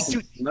 hey,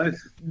 dude,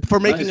 nice.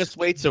 For making us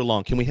wait so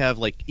long, can we have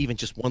like even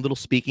just one little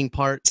speaking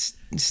part?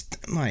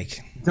 Mike,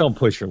 don't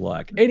push your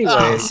luck.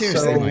 Anyway,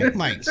 seriously,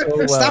 Mike.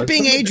 Stop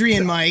being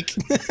Adrian, Mike.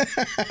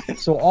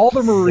 So all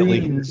the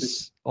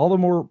Marines, all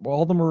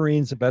the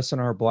Marines of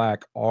SNR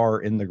Black are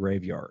in the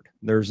graveyard.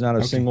 There's not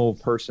a single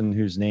person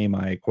whose name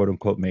I quote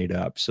unquote made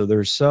up. So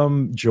there's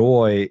some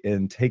joy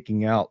in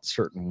taking out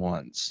certain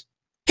ones.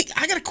 Hey,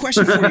 I got a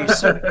question for you.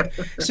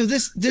 So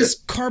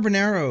this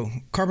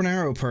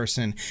Carbonaro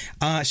person,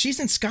 she's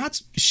in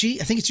Scott's.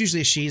 I think it's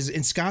usually she's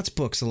in Scott's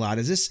books a lot.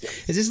 Is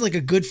this like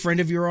a good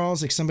friend of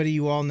yours, like somebody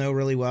you all know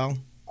really well?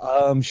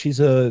 She's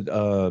an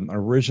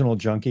original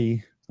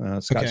junkie,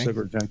 Scott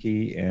Sigler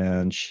junkie,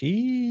 and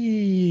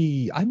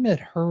I met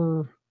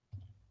her,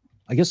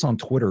 I guess, on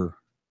Twitter.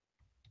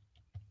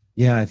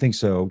 Yeah, I think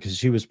so, because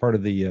she was part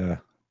of the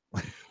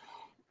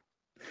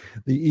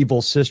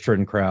evil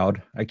Sistren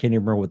crowd. I can't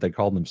even remember what they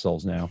called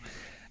themselves now.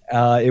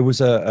 It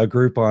was a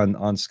group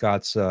on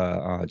Scott's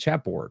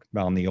chat board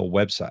on the old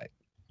website.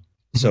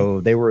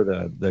 So they were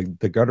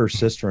the gutter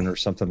cistern or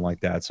something like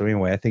that. So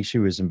anyway, I think she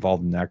was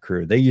involved in that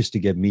crew. They used to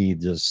give me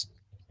just,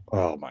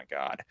 oh my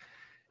God.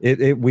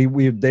 They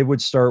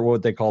would start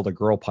what they called a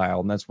girl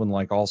pile, and that's when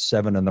like all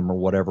 7 of them or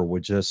whatever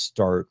would just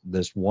start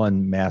this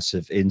one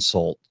massive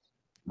insult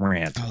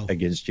rant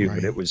against you.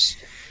 But it was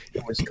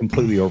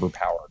completely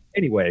overpowered.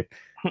 Anyway,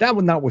 that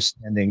one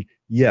notwithstanding,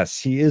 yes,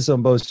 he is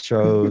on both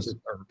shows.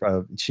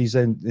 She's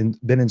been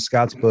in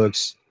Scott's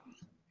books.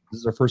 This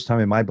is her first time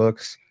in my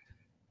books.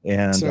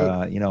 And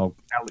So- you know,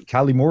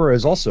 Kylie Moore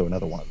is also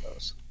another one of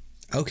those.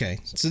 Okay,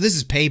 so this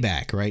is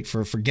payback, right,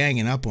 for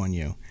ganging up on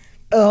you.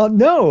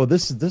 No,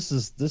 this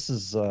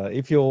is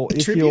if you'll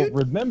Tribute?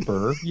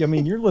 remember, I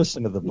mean, you're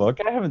listening to the book.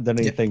 I haven't done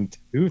anything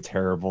too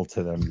terrible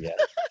to them yet.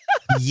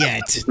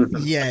 Yet.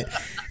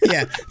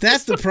 Yeah,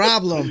 that's the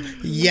problem.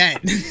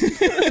 Yet.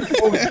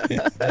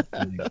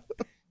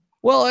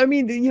 Well, I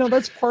mean, you know,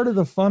 that's part of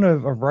the fun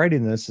of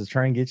writing this, is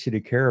try and get you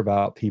to care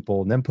about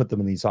people and then put them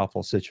in these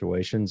awful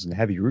situations and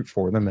have you root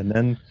for them. And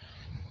then,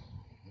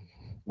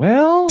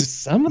 well,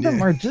 some of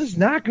them are just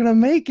not going to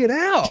make it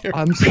out.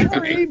 I'm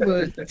sorry,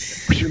 but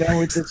you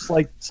know, it's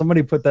like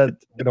somebody put that,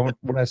 you know,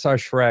 when I saw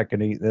Shrek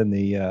and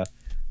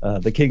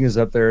the king is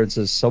up there and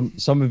says,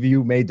 some of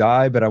you may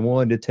die, but I'm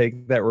willing to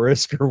take that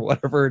risk or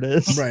whatever it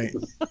is. Right.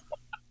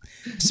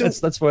 So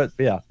that's what,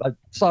 yeah.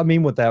 So I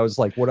mean, what that was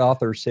like, what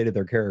authors say to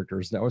their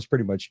characters, and that was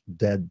pretty much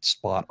dead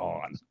spot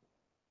on.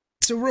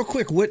 So real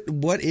quick,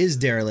 what is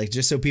Derelict?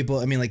 Just so people,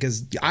 I mean, like,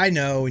 cause I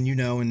know, and you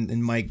know,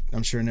 and Mike,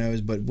 I'm sure knows,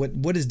 but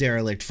what is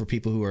Derelict for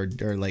people who are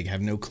like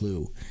have no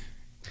clue?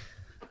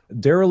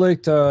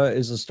 Derelict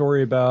is a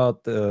story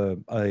about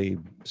a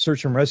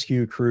search and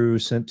rescue crew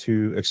sent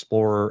to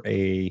explore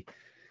a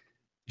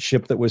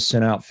ship that was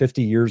sent out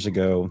 50 years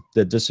ago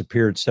that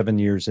disappeared 7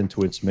 years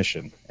into its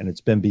mission, and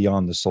it's been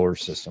beyond the solar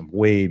system,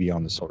 way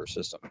beyond the solar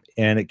system,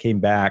 and it came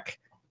back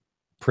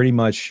pretty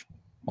much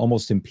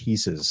almost in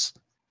pieces.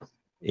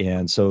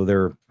 And so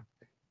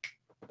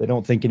they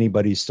don't think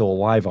anybody's still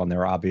alive on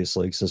there,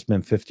 obviously, because it's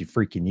been 50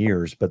 freaking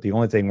years, but the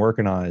only thing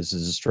working on is a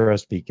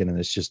distress beacon, and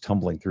it's just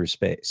tumbling through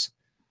space.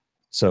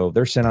 So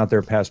they're sent out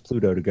there past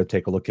Pluto to go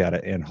take a look at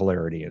it, and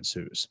hilarity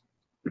ensues.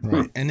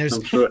 Right. And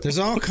there's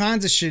all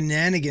kinds of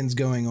shenanigans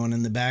going on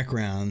in the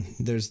background.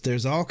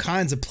 There's all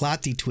kinds of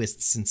plotty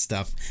twists and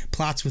stuff,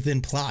 plots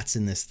within plots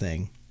in this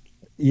thing.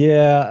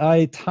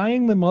 Yeah,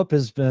 tying them up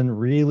has been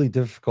really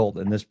difficult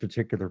in this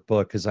particular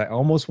book, because I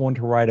almost want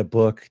to write a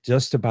book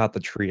just about the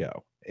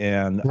trio,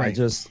 and Right. I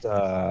just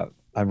I'm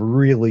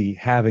really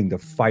having to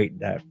fight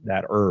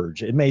that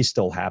urge. It may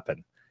still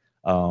happen,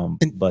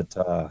 but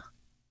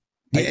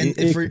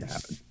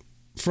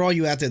for all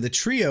you out there, the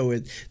trio,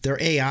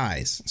 they're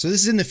AIs. So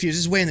this is in the future. This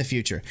is way in the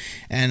future,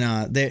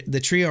 and the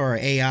trio are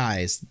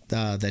AIs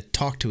that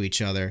talk to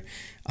each other,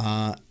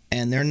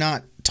 and they're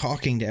not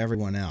talking to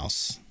everyone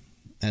else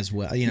as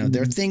well. You know,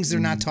 there are things they're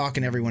not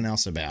talking to everyone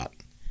else about,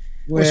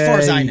 well, as far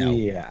as I know.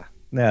 Yeah,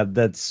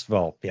 that's,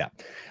 well, yeah.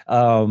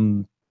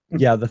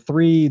 Yeah, the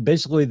three,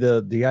 basically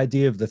the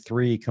idea of the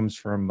three comes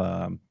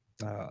from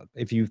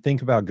if you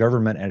think about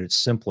government at its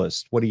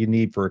simplest, what do you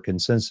need for a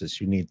consensus?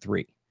 You need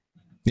 3.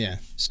 Yeah.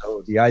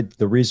 So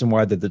the reason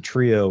why the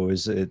trio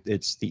is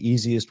it's the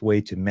easiest way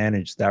to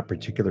manage that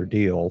particular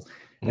deal,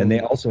 and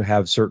they also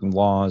have certain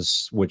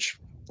laws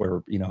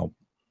where you know,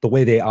 the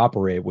way they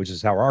operate, which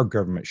is how our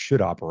government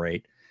should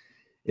operate,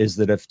 is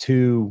that if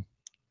 2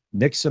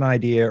 nix an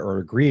idea or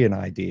agree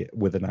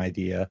with an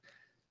idea,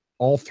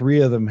 all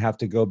 3 of them have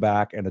to go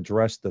back and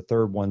address the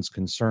third one's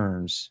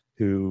concerns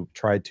who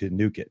tried to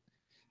nuke it.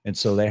 And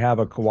so they have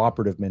a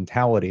cooperative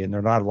mentality, and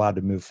they're not allowed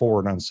to move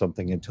forward on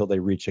something until they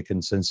reach a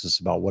consensus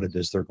about what it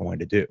is they're going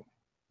to do.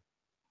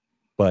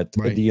 But,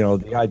 right. You know,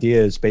 the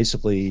idea is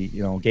basically,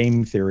 you know,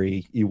 game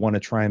theory, you want to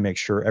try and make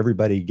sure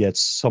everybody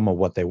gets some of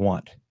what they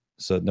want,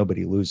 so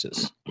nobody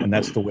loses. And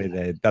that's the way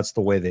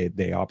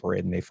they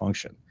operate and they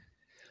function.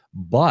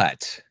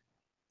 But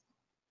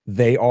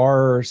they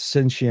are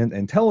sentient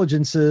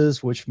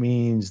intelligences, which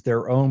means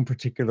their own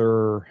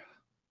particular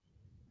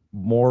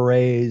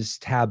mores,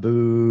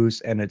 taboos,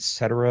 and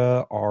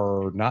etc.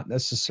 are not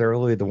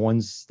necessarily the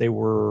ones they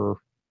were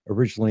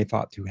originally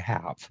thought to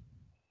have.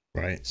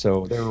 Right.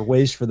 So there are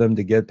ways for them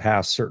to get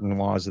past certain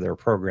laws of their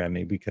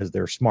programming because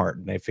they're smart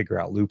and they figure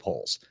out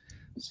loopholes.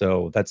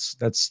 So that's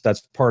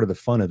part of the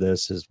fun of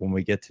this, is when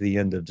we get to the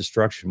end of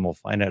Destruction, we'll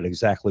find out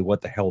exactly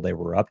what the hell they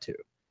were up to.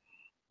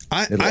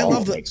 I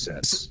love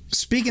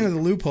speaking of the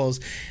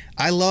loopholes,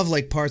 I love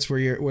like parts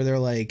where they're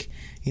like,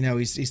 you know,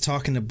 he's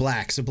talking to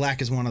Black. So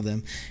Black is one of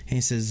them, and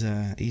he says,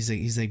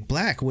 he's like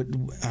Black, what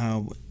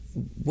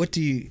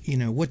do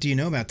you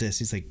know about this?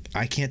 He's like,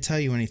 I can't tell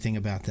you anything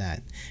about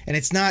that. And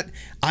it's not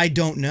I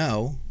don't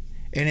know,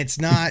 and it's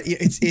not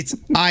it's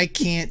I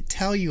can't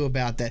tell you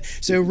about that.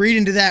 So read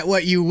into that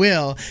what you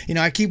will. You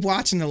know, I keep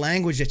watching the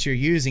language that you're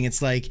using.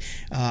 It's like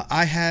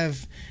I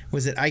have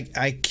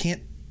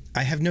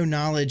no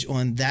knowledge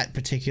on that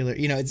particular,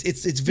 you know,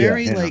 it's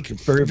very like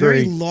it's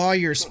very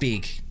lawyer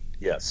speak.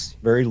 Yes,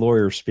 very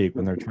lawyer speak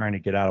when they're trying to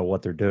get out of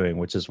what they're doing,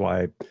 which is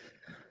why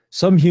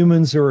some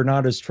humans who are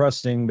not as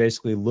trusting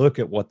basically look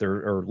at what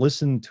they're, or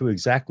listen to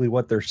exactly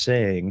what they're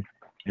saying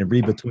and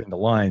read between the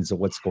lines of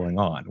what's going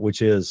on,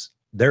 which is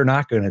they're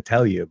not going to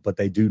tell you, but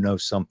they do know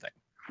something.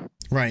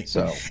 Right.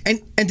 So,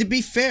 and to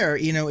be fair,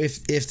 you know,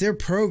 if their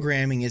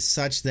programming is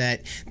such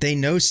that they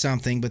know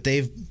something, but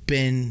they've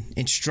been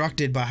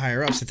instructed by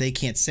higher ups that they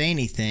can't say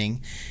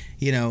anything,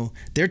 you know,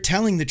 they're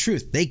telling the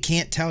truth. They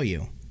can't tell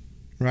you,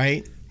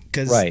 right?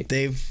 Because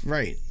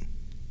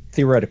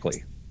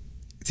theoretically,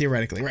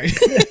 right?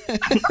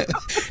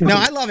 No,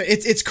 I love it.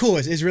 It's cool.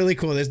 It's really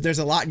cool. There's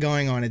a lot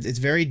going on. It's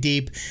very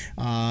deep.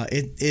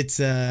 It's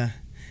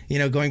you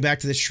know, going back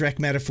to the Shrek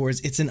metaphors,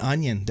 it's an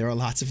onion. There are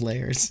lots of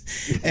layers,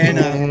 and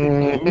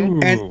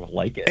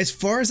like it. As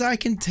far as I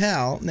can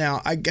tell,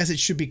 now I guess it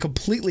should be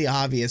completely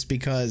obvious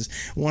because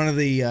one of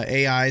the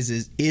AIs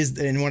is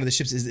and one of the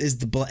ships is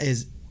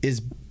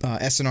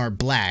SNR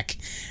Black.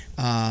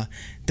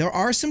 There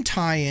are some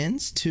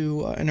tie-ins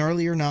to an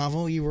earlier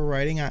novel you were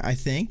writing. I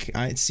think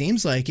it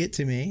seems like it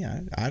to me.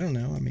 I don't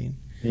know. I mean,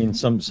 in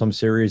some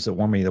series that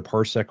won me the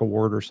Parsec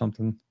Award or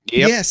something.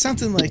 Yep. Yeah,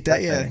 something like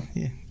that. Yeah.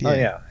 Oh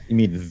yeah, you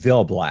mean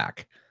the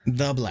Black?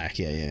 The Black.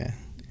 Yeah.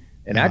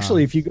 And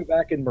actually, if you go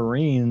back in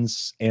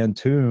Marines and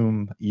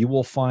Tomb, you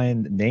will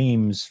find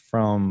names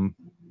from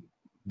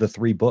the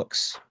 3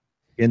 books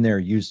in there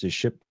used as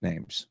ship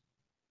names.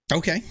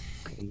 Okay.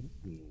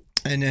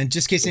 And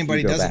just in case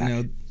anybody doesn't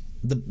know,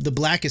 the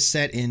Black is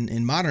set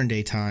in modern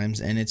day times,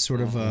 and it's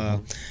sort of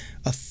a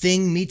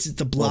thing meets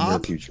the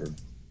blob. Future.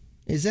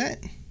 Is that?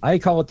 I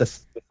call it the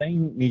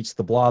thing meets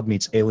the blob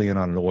meets alien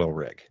on an oil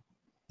rig.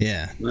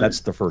 Yeah.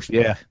 That's the first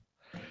book. Yeah.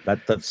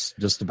 That's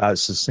just about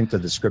as succinct a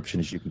description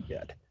as you can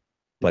get.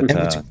 But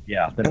then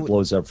it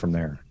blows up from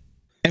there.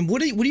 And what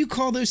do you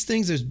call those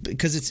things?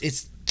 Because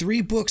it's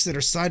 3 books that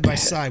are side by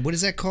side. What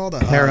is that called?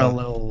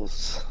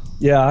 Parallels.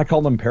 Yeah, I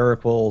call them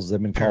paraquels.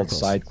 They've been called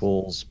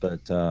sidequels,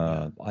 but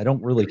I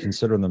don't really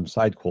consider them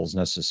sidequels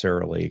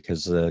necessarily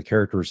because the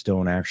characters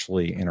don't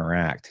actually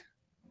interact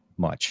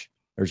much.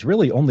 There's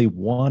really only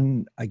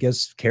one, I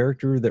guess,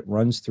 character that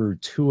runs through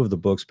 2 of the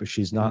books, but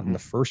she's not in the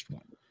first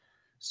one.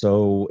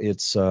 So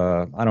it's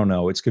I don't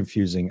know, it's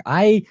confusing.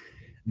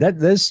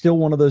 That's still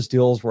one of those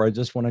deals where I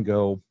just want to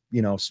go,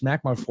 you know,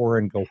 smack my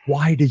forehead and go,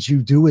 why did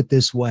you do it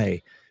this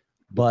way?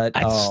 But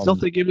I still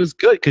think it was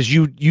good because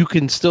you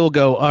can still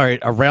go, all right,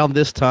 around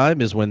this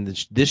time is when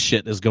this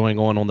shit is going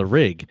on the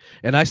rig,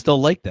 and I still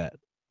like that.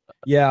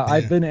 Yeah,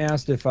 I've been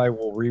asked if I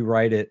will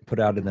rewrite it, put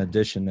out an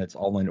edition that's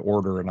all in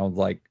order, and I was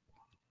like,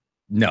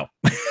 no.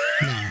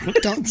 No,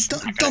 don't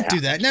do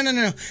that.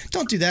 No.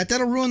 Don't do that.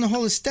 That'll ruin the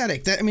whole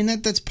aesthetic.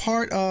 That's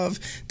part of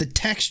the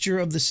texture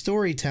of the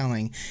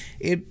storytelling.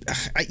 Don't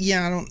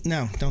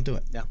do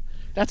it. No.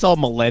 That's all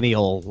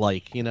millennial,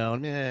 like, you know,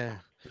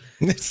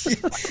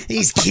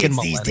 These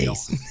kids these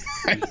days.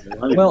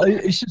 Well,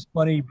 it's just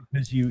funny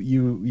because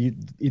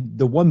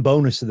the one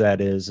bonus of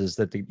that is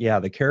that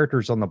the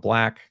characters on the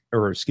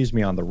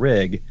on the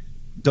rig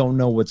don't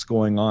know what's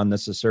going on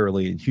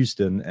necessarily in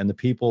Houston, and the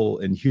people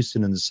in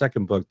Houston in the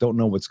second book don't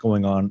know what's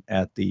going on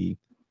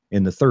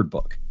in the third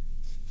book.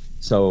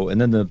 So, and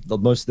then the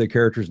most of the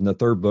characters in the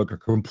third book are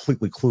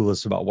completely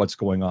clueless about what's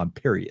going on,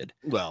 period.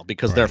 Well,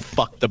 because they're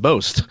fucked the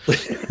most.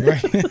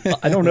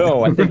 I don't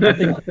know. I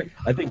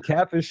think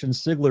Kafes and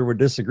Sigler would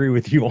disagree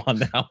with you on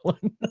that one.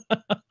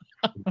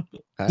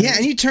 Yeah,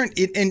 and you turned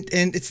it,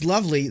 and it's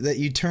lovely that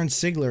you turned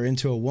Sigler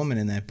into a woman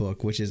in that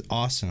book, which is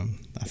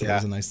awesome. I thought it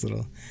was a nice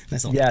little.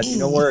 Yeah, do you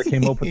know where it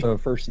came up with the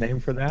first name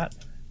for that?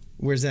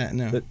 Where's that?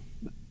 No.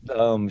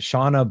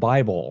 Shauna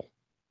Bible.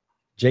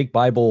 Jake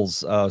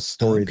Bible's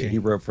story that he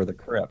wrote for the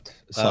Crypt.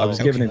 So I was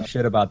giving him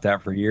shit about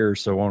that for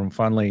years. So when we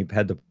finally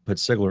had to put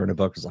Sigler in a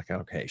book, I was like,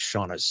 okay,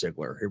 Shauna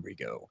Sigler, here we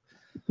go.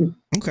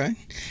 Okay.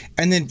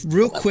 And then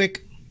real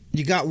quick,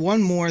 you got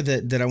one more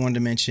that I wanted to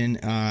mention.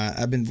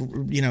 I've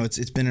been,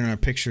 it's been in our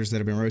pictures that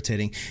have been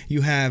rotating.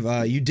 You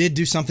have, you did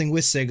do something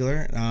with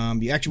Sigler.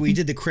 We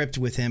did the Crypt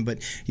with him, but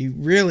you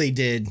really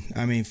did.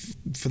 I mean,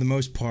 for the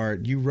most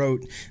part, you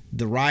wrote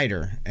the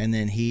Rider, and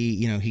then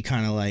he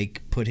kind of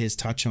like put his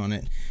touch on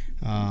it.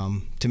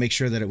 To make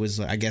sure that it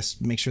was,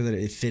 make sure that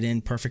it fit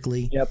in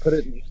perfectly. Yeah, put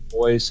it in his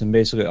voice and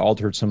basically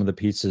altered some of the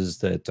pieces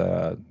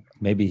that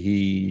maybe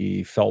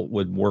he felt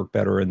would work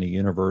better in the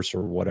universe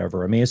or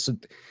whatever. I mean,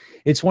 it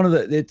is one of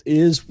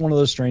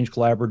those strange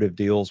collaborative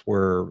deals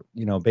where,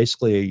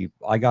 basically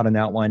I got an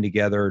outline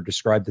together,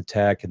 described the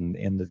tech and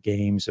the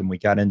games, and we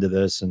got into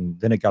this, and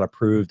then it got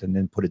approved, and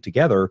then put it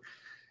together,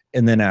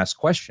 and then ask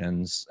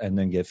questions and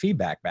then get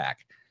feedback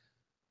back.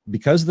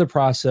 Because of the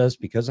process,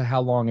 because of how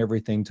long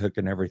everything took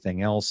and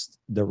everything else,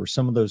 there were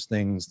some of those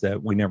things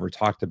that we never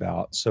talked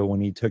about. So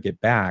when he took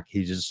it back,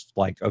 he just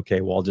like,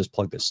 okay, well, I'll just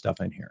plug this stuff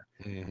in here.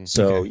 Mm-hmm.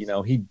 So,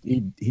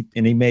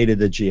 he made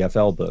it a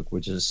GFL book,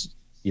 which is,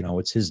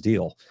 it's his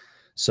deal.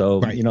 So,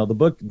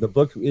 the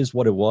book is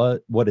what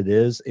it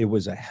is. It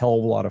was a hell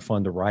of a lot of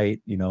fun to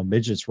write,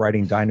 midgets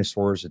riding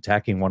dinosaurs,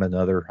 attacking one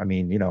another. I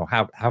mean,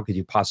 how could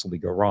you possibly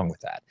go wrong with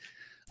that?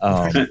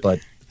 But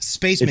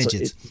space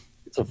midgets.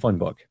 It's a fun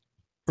book.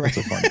 It's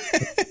a fun.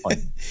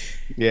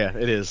 Yeah,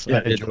 it is.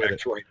 Yeah, I enjoyed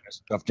it.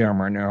 Stuff down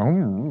right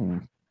now.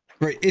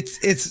 Right.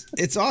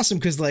 It's awesome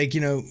because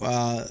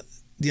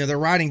they're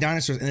riding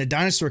dinosaurs, and a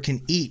dinosaur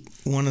can eat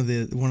one of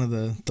the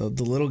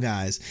little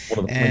guys. One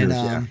of the and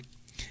pointers,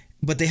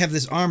 but they have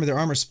this armor. Their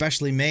armor is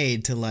specially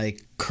made to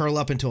like curl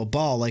up into a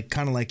ball, like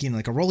kind of like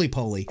like a roly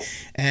poly,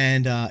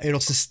 and it'll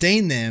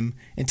sustain them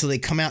until they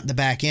come out the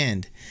back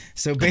end.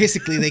 So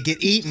basically, they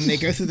get eaten. They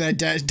go through that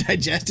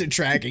digestive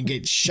tract and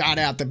get shot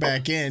out the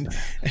back end.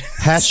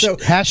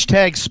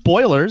 Hashtag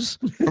spoilers.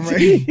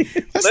 Right?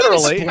 That's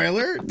Literally. not a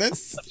spoiler.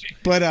 That's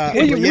but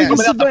Hey, we give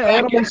the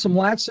animal some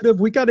laxative.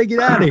 We got to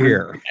get out of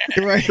here.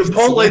 Right.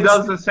 Chipotle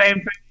does the same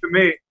thing to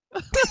me. I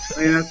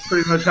mean, that's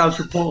pretty much how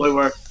Chipotle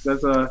works.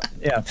 That's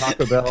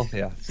Taco Bell.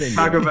 Yeah,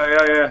 Taco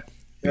Bell.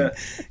 Yeah.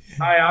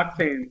 High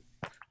octane.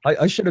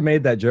 I should have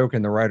made that joke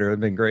in the writer. It'd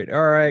been great.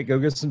 All right, go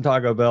get some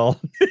Taco Bell.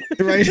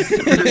 Right.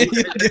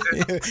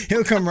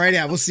 He'll come right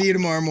out. We'll see you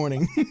tomorrow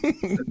morning.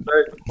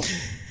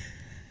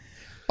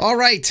 All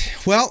right.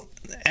 Well,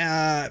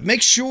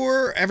 make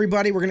sure,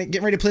 everybody, we're going to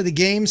get ready to play the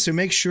game, so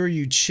make sure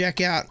you check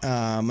out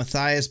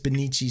Matthias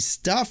Bonnici's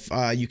stuff.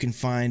 You can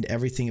find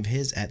everything of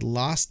his at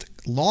Lost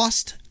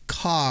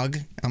Cog.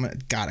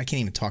 God, I can't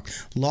even talk.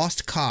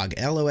 Lost Cog,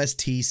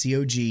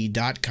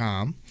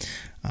 LOSTCOG.com.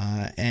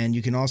 And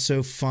you can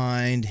also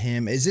find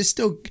him. Is this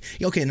still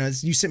okay? No,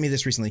 you sent me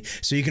this recently.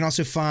 So you can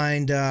also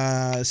find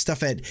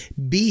stuff at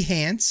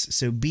Behance,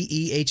 so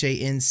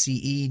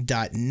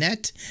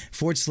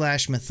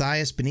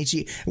BEHANCE.net/Matthias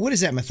Bonnici. What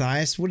is that,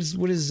 Matthias? What is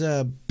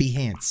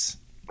Behance?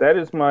 That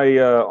is my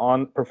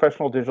on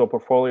professional digital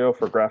portfolio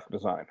for graphic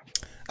design.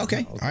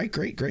 Okay. All right.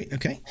 Great.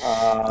 Okay.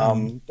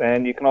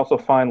 And you can also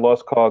find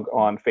Lost Cog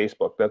on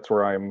Facebook. That's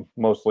where I'm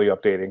mostly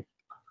updating.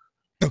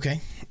 Okay.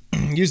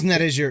 Using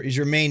that as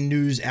your main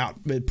news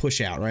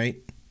push out, right?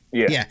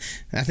 Yeah. Yeah.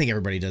 I think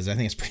everybody does. I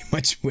think it's pretty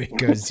much the way it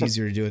goes. It's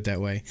easier to do it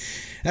that way.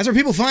 That's where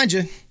people find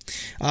you.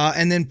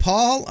 And then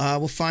Paul,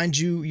 we'll find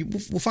you.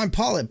 We'll find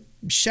Paul at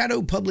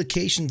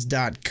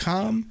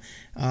shadowpublications.com.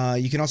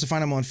 You can also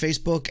find him on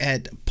Facebook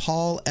at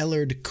Paul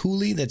Ellard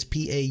Cooley. That's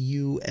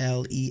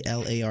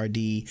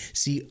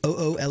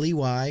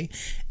PAULELARDCOOLEY.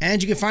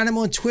 And you can find him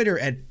on Twitter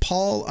at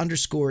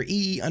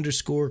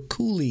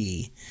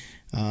Paul_E_Cooley.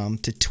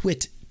 To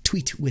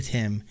tweet with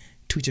him.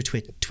 Tweet. Do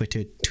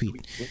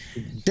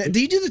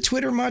you do the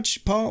Twitter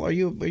much, Paul? Are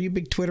you a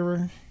big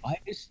Twitterer? I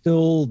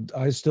still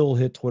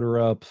hit Twitter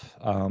up.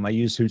 I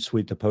use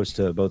Hootsuite to post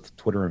to both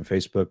Twitter and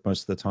Facebook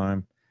most of the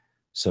time.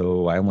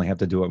 So I only have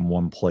to do it in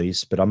one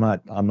place, but I'm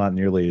not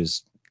nearly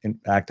as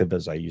active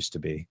as I used to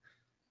be.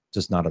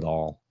 Just not at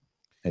all.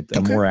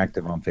 I'm more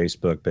active on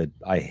Facebook, but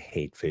I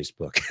hate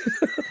Facebook.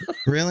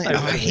 Really?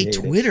 I hate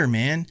Twitter,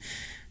 man.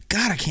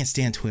 God, I can't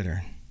stand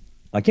Twitter.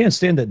 I can't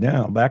stand it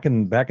now. Back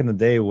in the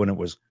day when it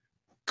was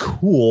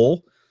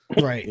cool,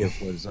 right?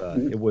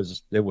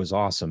 It was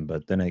awesome,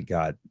 but then it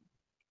got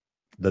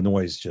the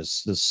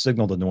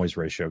signal to noise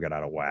ratio got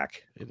out of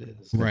whack. It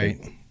is right,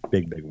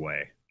 big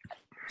way.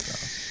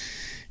 So.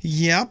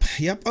 Yep.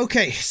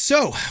 Okay,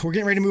 so we're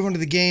getting ready to move on to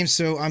the game.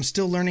 So I'm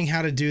still learning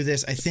how to do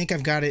this. I think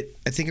I've got it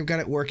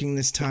working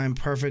this time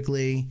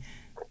perfectly.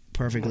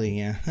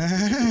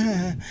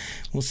 Yeah.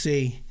 We'll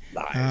see.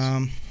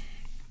 Nice.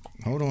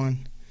 Hold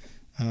on.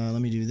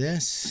 Let me do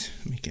this.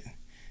 Let me get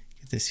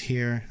this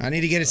here. I need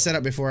to get it set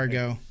up before I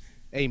go.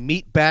 Hey,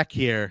 meet back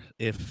here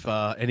if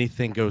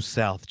anything goes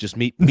south. Just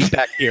meet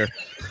back here.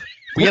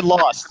 We get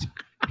lost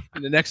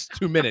in the next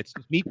 2 minutes.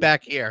 Just meet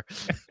back here.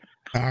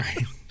 All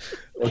right.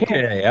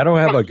 Okay, I don't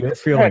have a good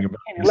feeling about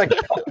this.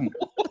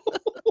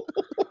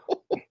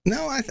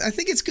 No, I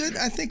think it's good.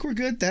 I think we're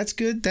good. That's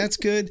good.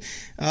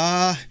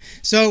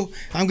 So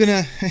I'm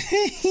gonna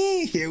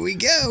here we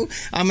go.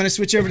 I'm gonna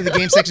switch over to the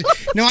game section.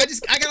 No, I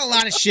got a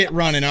lot of shit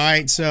running. All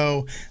right,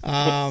 so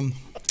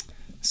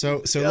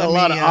so a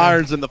lot of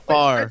irons in the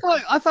fire.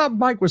 I thought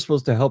Mike was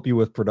supposed to help you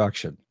with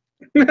production.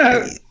 All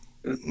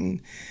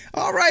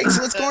right,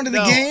 so let's go on to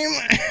the game.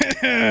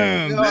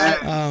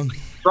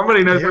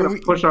 Somebody knows how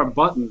to push our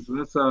buttons.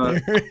 That's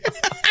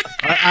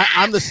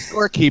I'm the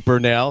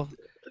scorekeeper now.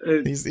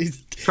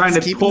 He's trying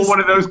to pull one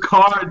of those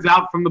cards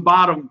out from the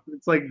bottom.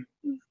 It's like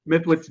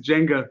MythWits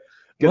Jenga.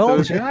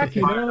 Well, Jack,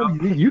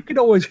 you can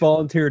always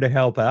volunteer to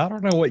help out. I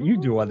don't know what you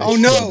do on this. Oh,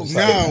 no.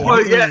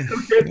 Well, yeah.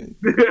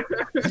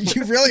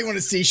 You really want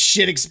to see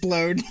shit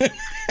explode.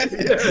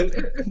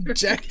 Jack,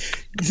 Jack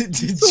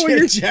is...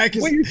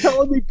 What you're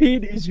telling me,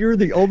 Pete, is you're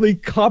the only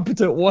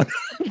competent one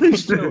on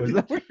this show. Is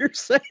that what you're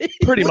saying?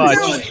 Pretty much.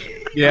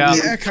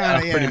 Yeah,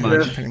 kind of. Yeah,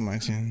 pretty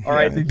much. Yeah. All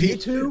right, you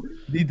two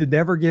need to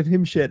never give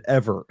him shit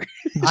ever.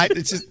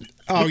 It's just...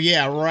 Oh,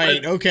 yeah,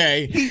 right.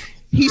 Okay.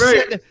 He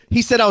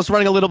said I was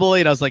running a little bit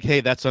late. I was like,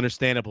 hey, that's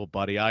understandable,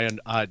 buddy.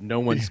 No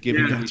one's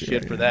giving me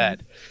shit for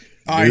that.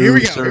 All right, here we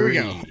go.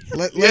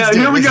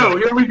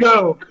 Here we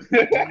go.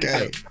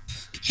 Okay.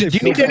 Do you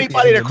need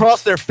anybody to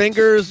cross their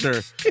fingers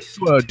or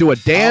do a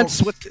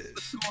dance? What's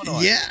going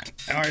on? Yeah.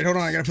 All right, hold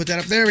on. I got to put that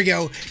up. There we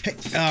go. Hey,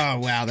 oh,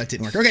 wow, that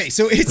didn't work. Okay,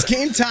 so it's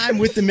game time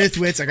with the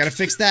MythWits. I got to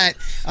fix that.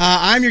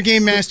 I'm your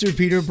game master,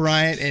 Peter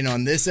Bryant, and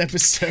on this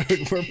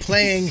episode, we're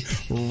playing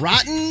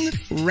Rotten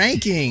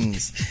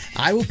Rankings.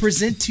 I will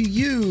present to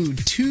you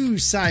 2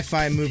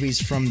 sci-fi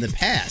movies from the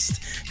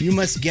past. You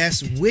must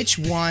guess which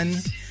one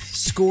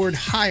scored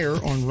higher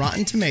on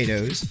Rotten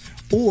Tomatoes,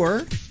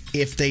 or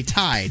if they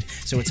tied.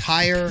 So it's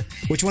higher,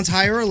 which one's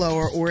higher or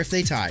lower, or if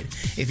they tied.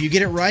 If you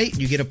get it right,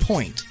 you get a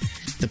point.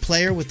 The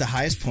player with the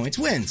highest points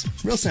wins.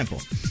 Real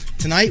simple.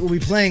 Tonight we'll be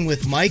playing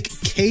with Mike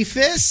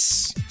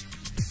Kafes.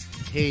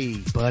 Hey,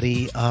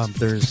 buddy.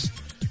 There's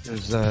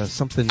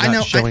something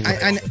not showing.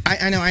 I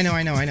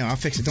know. I'll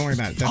fix it. Don't worry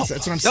about it. That's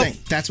what I'm saying.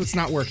 That's what's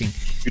not working.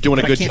 You're doing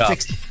a good job.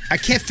 I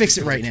can't fix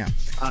it right now.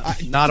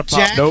 Not a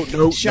problem.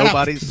 No,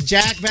 nobody's.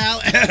 Jack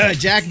Ballard. Hey,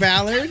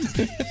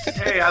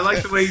 I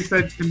like the way you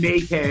said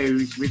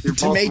tomatoes with your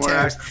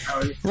tomatoes.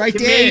 Right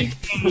there.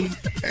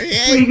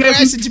 Hey,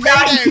 grass and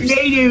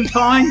tomatoes,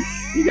 hon.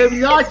 You're going to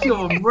be lots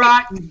of them.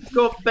 Rotten.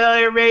 Go up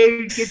Ballard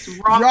Road, get some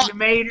rotten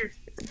tomatoes.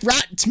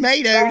 Rotten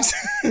tomatoes.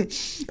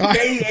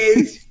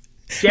 Tomatoes.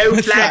 Joe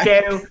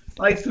Flacco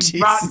likes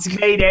some rotten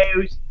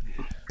tomatoes.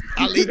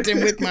 I'll eat them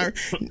with my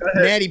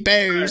natty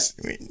bears.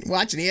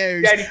 Watching the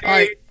O's. All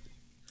right.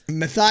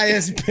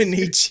 Matthias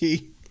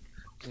Bonnici.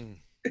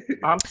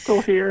 I'm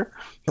still here.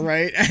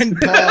 Right. And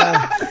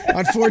Paul.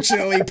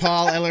 Unfortunately,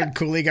 Paul Ellard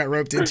Cooley got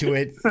roped into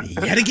it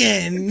yet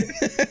again.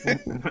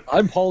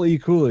 I'm Paul E.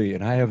 Cooley,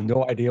 and I have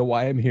no idea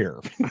why I'm here.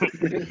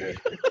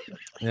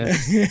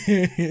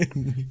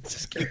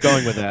 Just keep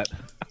going with that.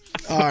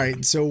 All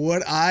right, so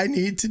what I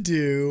need to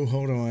do,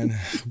 hold on.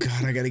 Oh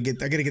God, I gotta get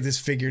this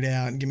figured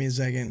out. Give me a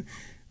second.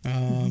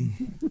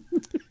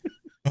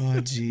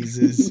 Oh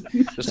Jesus.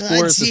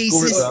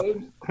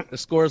 The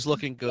score is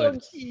looking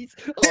good.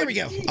 There we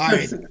go. All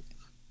right.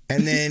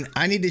 And then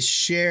I need to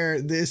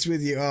share this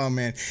with you. Oh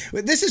man,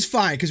 this is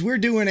fine because we're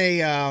doing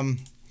a.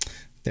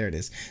 There it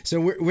is. So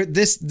we're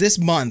this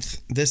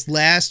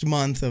last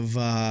month of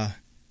the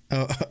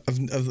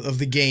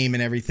game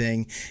and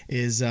everything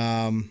is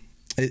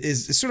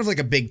sort of like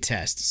a big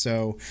test.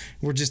 So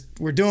we're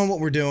doing what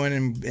we're doing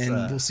and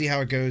we'll see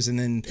how it goes. And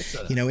then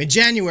in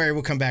January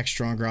we'll come back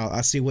stronger.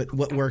 I'll see what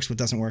works, what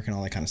doesn't work, and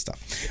all that kind of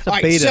stuff. It's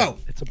a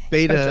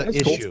beta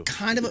issue.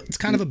 It's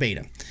kind of a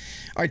beta.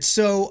 All right,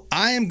 so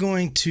I'm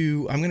going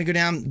to go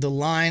down the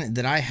line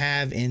that I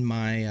have in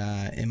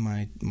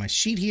my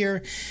sheet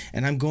here,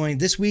 and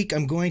this week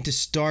I'm going to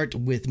start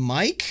with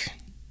Mike.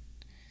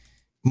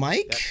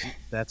 Mike,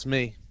 that's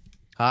me.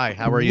 Hi,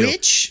 how are you?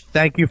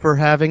 Thank you for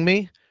having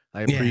me.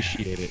 I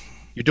appreciate it.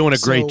 You're doing a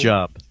great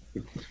job.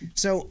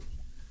 So,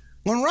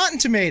 on Rotten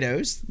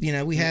Tomatoes,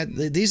 we had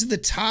these are the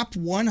top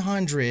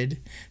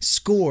 100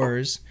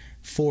 scores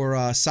for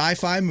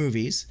sci-fi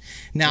movies.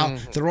 Now,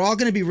 they're all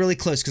going to be really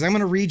close because I'm going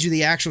to read you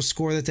the actual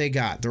score that they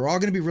got. They're all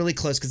going to be really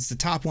close because it's the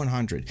top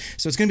 100.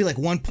 So it's going to be like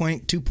 1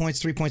 point, 2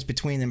 points, 3 points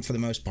between them for the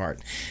most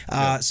part.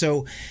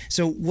 So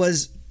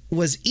was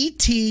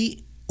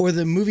E.T. or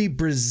the movie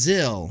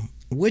Brazil,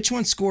 which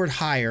one scored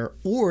higher,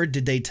 or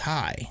did they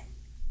tie?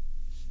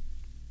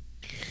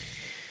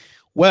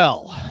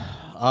 Well,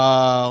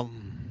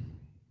 I'm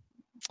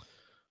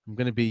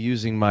going to be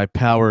using my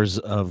powers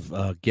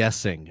of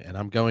guessing, and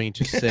I'm going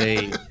to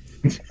say,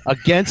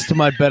 against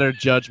my better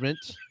judgment,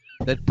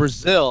 that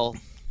Brazil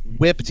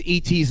whipped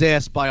E.T.'s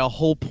ass by a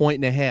whole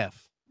 1.5.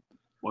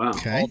 Wow.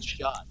 Okay.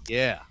 Shot.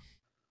 Yeah.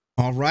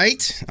 All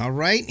right,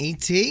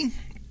 E.T.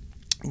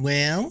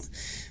 Well,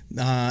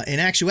 in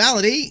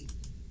actuality,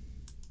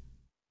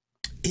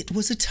 it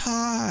was a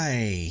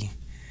tie.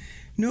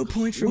 No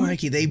point for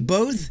Mikey. They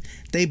both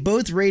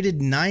rated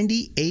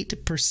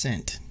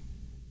 98%.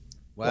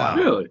 Wow.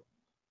 Really?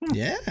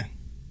 Yeah.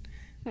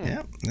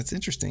 Yeah, that's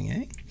interesting,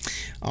 eh?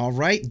 All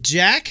right,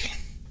 Jack.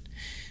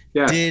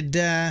 Yeah.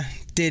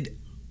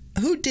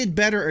 Who did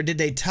better, or did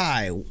they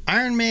tie?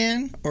 Iron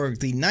Man or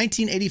the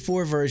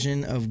 1984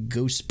 version of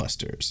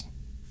Ghostbusters?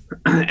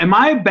 Am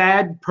I a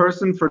bad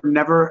person for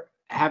never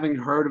having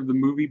heard of the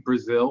movie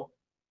Brazil?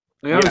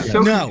 I was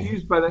so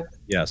confused by that.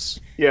 Yes.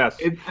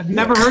 I've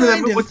never heard of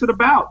that movie. What's it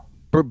about?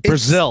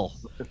 Brazil.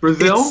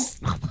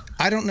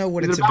 I don't know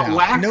what Is it's it about.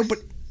 about.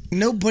 Wax?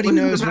 Nobody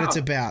knows what it's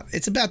about.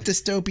 It's about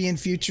dystopian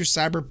future,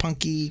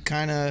 cyberpunky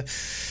kind of.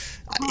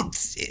 I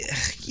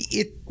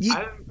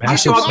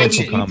should thought watch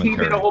maybe E.T.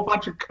 did a whole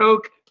bunch of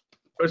coke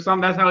or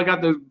something. That's how I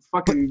got the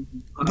fucking.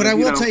 But I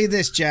will tell you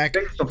this, Jack.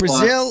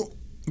 Brazil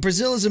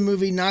is a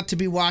movie not to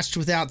be watched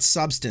without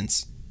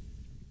substance.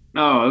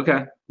 Oh,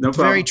 okay. No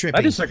problem. Very trippy.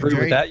 I disagree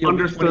with that. You'll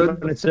Understood.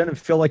 20 minutes in and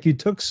feel like you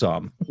took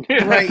some.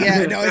 Right?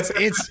 Yeah. No.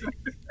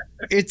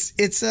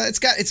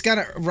 It's got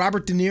a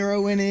Robert De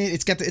Niro in it.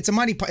 It's a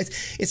Monty.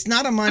 It's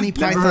not a Monty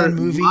Python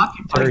movie.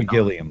 Terry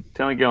Gilliam.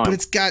 But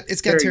it's got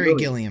Terry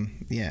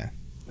Gilliam. Yeah.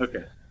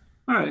 Okay.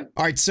 All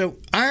right. So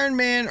Iron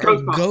Man or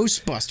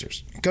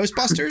Ghostbusters?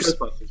 Ghostbusters.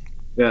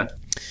 Yeah.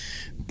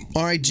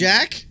 All right,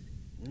 Jack.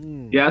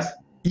 Yes.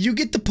 You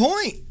get the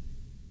point.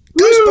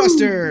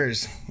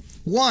 Ghostbusters.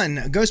 1.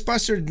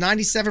 Ghostbusters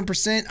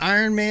 97%.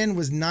 Iron Man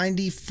was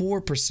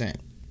 94%.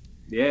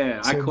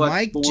 Yeah, I So collect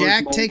Mike, spores,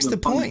 Jack molds, takes and the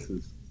point.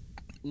 funguses.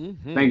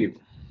 Mhm. Thank you.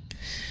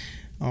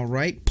 All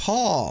right,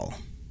 Paul.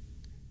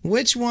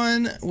 Which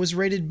one was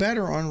rated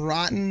better on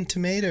Rotten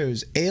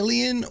Tomatoes,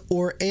 Alien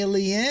or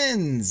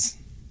Aliens?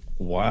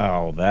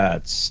 Wow,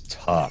 that's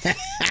tough.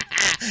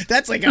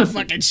 That's like a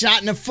fucking shot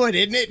in the foot,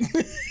 isn't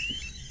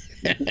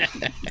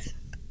it?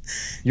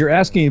 You're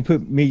asking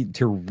me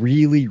to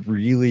really,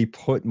 really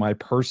put my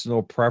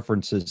personal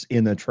preferences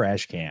in the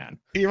trash can.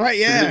 You're right,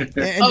 yeah.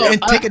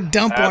 And take a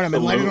dump on them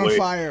and light it on Absolutely.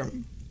 fire.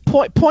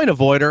 Point of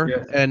order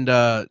Yes.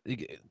 and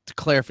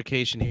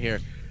clarification here.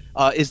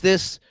 Is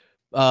this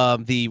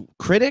the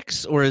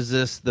critics or is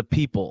this the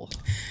people?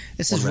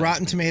 This is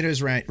Rotten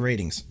Tomatoes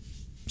ratings.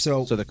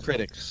 So So the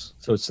critics.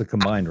 So it's the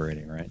combined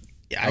rating, right?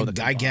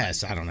 I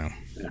guess. I don't know.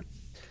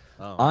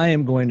 Oh. I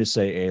am going to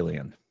say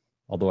Alien,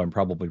 although I'm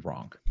probably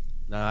wrong.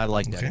 No, I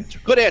like that Okay. answer.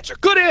 Good answer.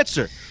 Good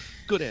answer.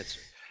 Good answer.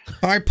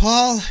 All right,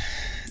 Paul.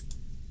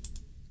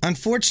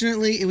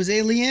 Unfortunately, it was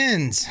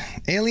Aliens.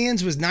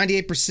 Aliens was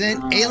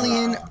 98%.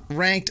 Alien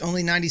ranked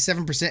only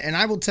 97%. And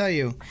I will tell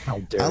you, How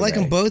dare I like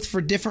they? them both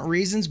for different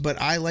reasons, but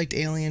I liked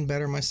Alien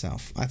better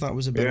myself. I thought it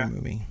was a better Yeah.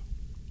 movie.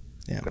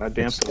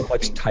 Goddamn. It's a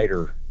much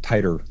tighter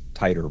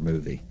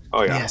movie.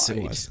 Oh yeah. Yes,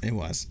 it was. It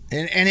was.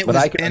 And it But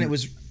was I can- and it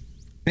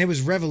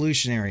was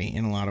revolutionary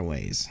in a lot of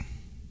ways.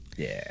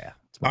 Yeah.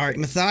 All right,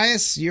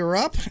 Matthias, you're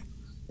up.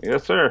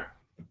 Yes, sir.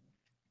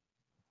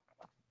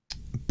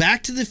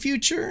 Back to the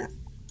Future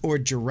or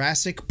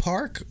Jurassic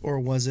Park, or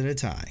was it a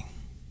tie?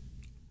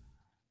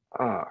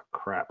 Ah,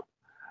 crap.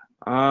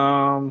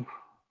 I'm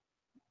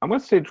gonna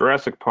say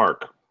Jurassic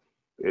Park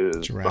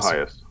is Jurassic. the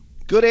highest.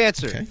 Good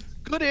answer. Okay.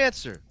 Good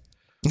answer.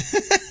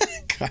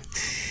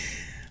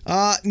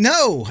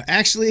 No,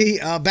 actually,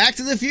 Back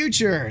to the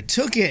Future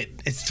took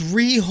it at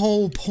 3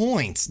 whole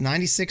points,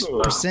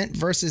 96%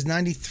 versus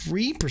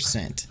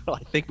 93%. Well,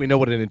 I think we know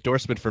what an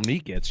endorsement from me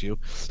gets you.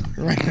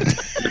 Right.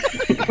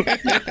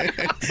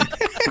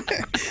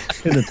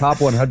 In the top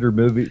 100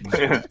 movies,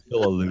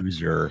 still a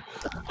loser.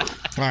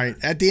 All right.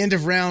 At the end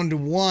of round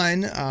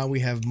 1, we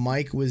have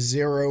Mike with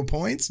 0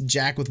 points,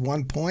 Jack with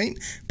 1 point,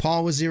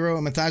 Paul with 0,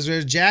 and Matthias with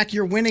 0. Jack,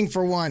 you're winning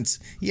for once.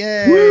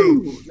 Yay!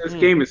 Woo! This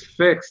game is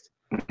fixed.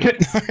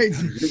 All right.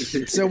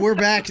 So we're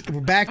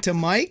back to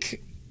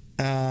Mike.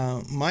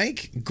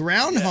 Mike,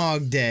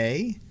 Groundhog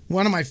Day,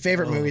 one of my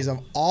favorite movies of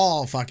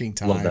all fucking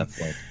time. Love that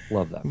flick.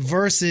 Love that flick.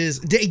 Versus,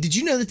 did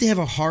you know that they have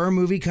a horror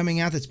movie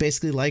coming out that's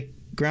basically like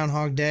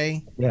Groundhog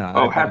Day? Yeah.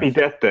 Oh, Happy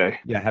Death Day.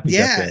 Yeah, Happy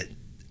Yeah. Death Day.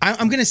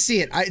 I'm going to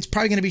see it. It's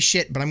probably going to be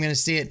shit, but I'm going to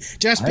see it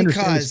just I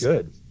understand it's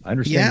because. good. I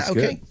understand Yeah, it's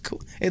okay, good.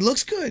 cool. It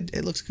looks good.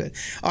 It looks good.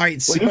 All right,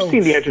 Well, so you've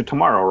seen The Edge of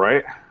Tomorrow,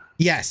 right?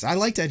 yes, I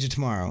liked Edge of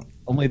Tomorrow.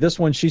 Only this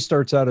one, she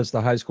starts out as the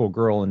high school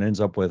girl and ends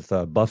up with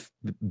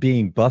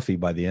being Buffy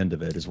by the end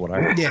of it, is what I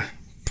heard. Yeah,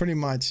 pretty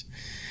much.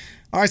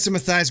 All right, so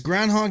Matthias,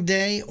 Groundhog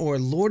Day or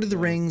Lord of the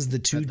Rings, The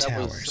Two That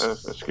was-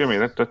 Towers, Excuse me.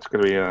 That's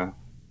gonna be a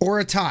or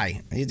a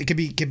tie. It could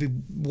be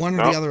one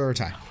or No. the other or a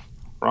tie.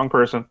 wrong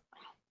person.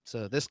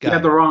 So this You guy.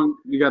 got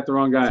the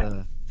wrong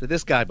guy. So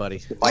this guy,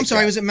 buddy. I'm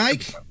sorry, was it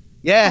Mike?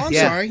 Yeah, Oh, I'm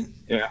yeah. sorry.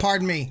 Yeah.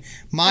 Pardon me.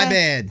 My Yeah.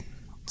 bad.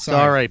 It's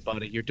Sorry. all right,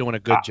 buddy. You're doing a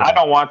good job. I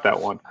don't want that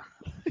one.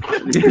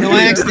 No,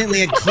 I accidentally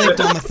had clicked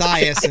on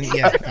Matthias, and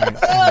yeah. All right,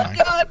 Oh never mind.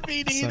 God,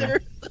 me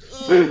neither.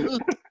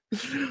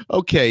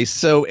 Okay,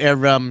 so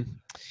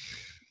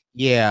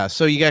yeah,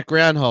 so you got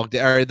Groundhog Day.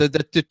 All right,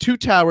 the Two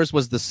Towers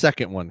was the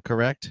second one,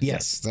 correct?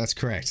 Yes, that's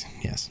correct.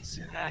 Yes.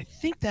 I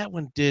think that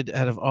one did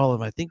out of all of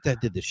them. I think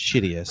that did the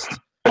shittiest.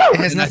 It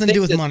has And I nothing to do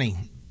think with that- money.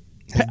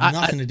 It has I-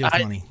 nothing to do with I-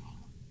 money.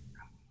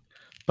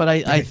 But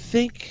I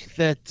think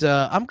that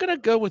I'm gonna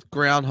go with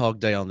Groundhog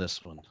Day on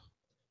this one.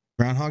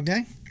 Groundhog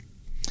Day?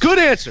 Good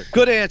answer.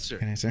 Good answer.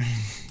 Good answer.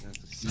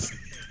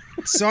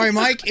 Sorry,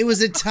 Mike. It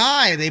was a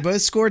tie. They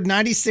both scored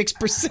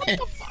 96%.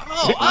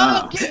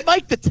 Oh, give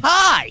Mike the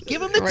tie.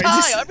 Give him the Right, tie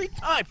just- every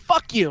time.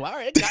 Fuck you. All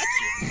right, I got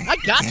you. I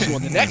got you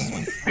on the next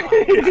one.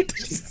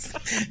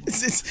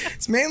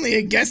 It's mainly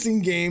a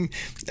guessing game.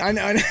 I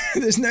know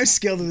there's no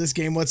skill to this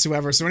game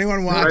whatsoever. So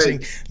anyone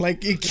watching,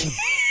 like, you can't,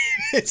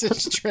 it's a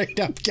straight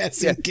up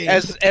guessing game.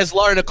 As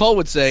Laura Nicole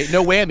would say,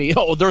 no whammy.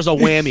 Oh, there's a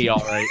whammy.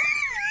 All right.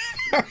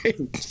 All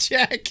right,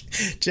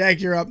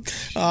 Jack, you're up.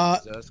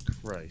 Jesus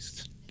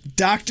Christ.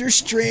 Doctor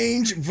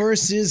Strange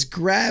versus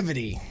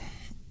Gravity.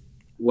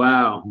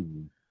 Wow.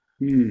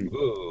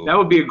 Ooh. That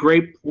would be a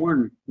great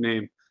porn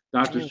name.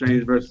 Doctor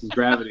Strange versus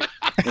Gravity.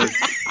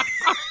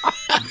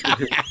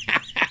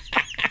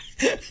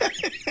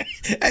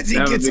 As he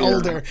That would gets be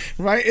older,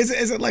 right? Is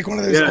it like one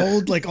of those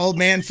Yeah. old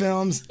man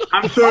films?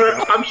 I'm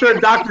sure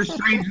Doctor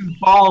Strange's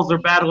balls are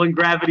battling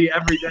gravity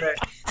every day.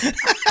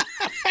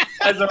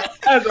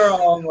 as are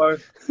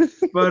almost.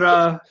 But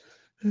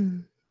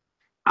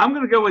I'm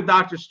gonna go with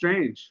Doctor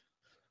Strange.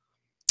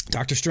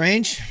 Doctor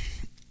Strange.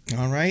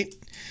 All right.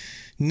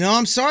 No,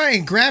 I'm sorry.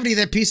 Gravity,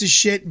 that piece of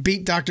shit,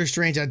 beat Doctor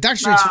Strange. Doctor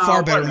Strange is a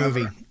far better whatever.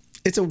 movie.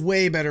 It's a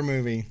way better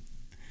movie.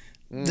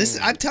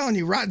 I'm telling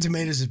you, Rotten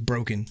Tomatoes is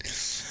broken.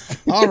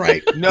 All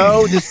right.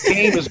 No, this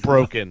game is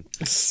broken.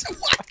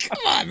 Come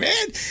on,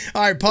 man.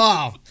 All right,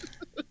 Paul.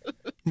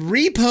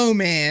 Repo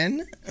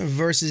Man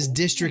versus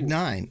District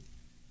 9.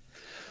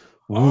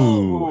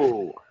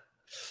 Ooh.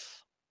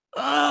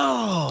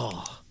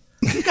 Oh.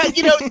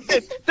 You know,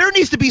 there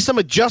needs to be some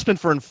adjustment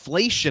for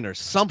inflation or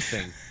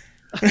something.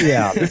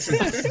 Yeah, this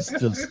is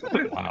just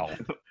wow.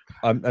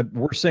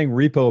 We're saying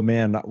Repo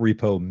Man, not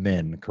Repo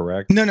Men,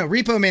 correct? No,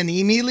 Repo Man,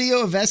 the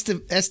Emilio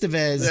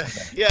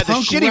Estevez. Yeah, the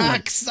punk shitty rock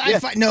one.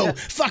 sci-fi. Yeah. No,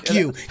 fuck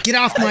you. Get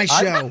off my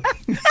show.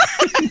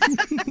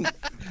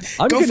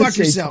 Go fuck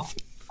yourself.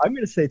 I'm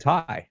going to say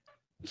tie.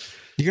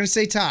 You're going to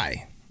say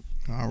tie.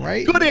 All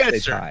right. Good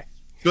answer.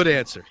 Good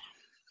answer.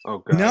 Oh,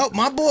 God. Nope,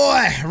 my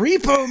boy.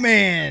 Repo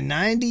Man,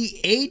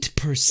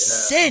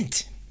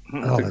 98%.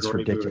 Yeah. Oh, that's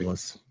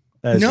ridiculous.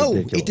 That is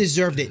ridiculous. It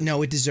deserved it.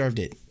 No, it deserved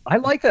it. I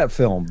like that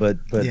film, but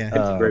Yeah. It's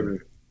a great movie.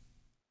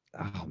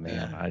 Oh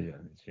man,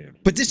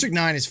 But District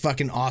 9 is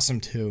fucking awesome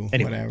too.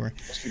 Anyway. Whatever.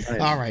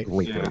 All right.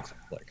 Great Yeah.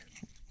 flick.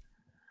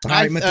 All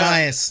right,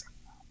 Matthias.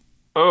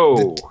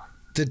 Oh.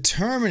 The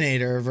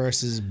Terminator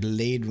versus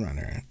Blade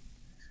Runner.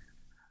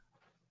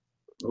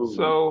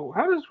 So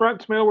how does Rotten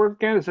Tomato work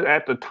again? Is it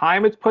at the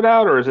time it's put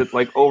out, or is it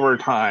like over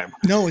time?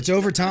 No, it's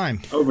over time.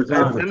 Over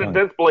time. Then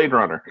that's Blade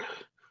Runner.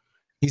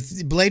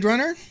 Blade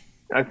Runner?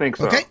 I think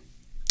so. Okay.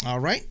 All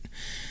right.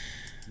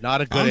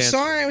 Not a good I'm answer.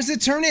 sorry, it was the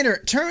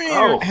Terminator.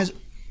 Terminator has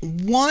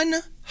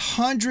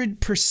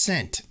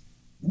 100%.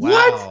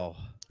 Wow.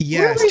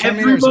 Yes, Really?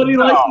 Terminator's. Everybody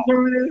likes the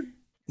Terminator?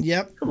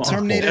 Yep. Come on,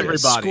 Terminator everybody.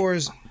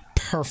 scores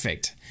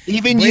perfect.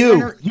 Even Blade you.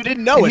 Runner- You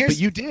didn't know and it, here's-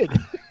 but you did.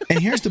 And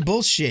here's the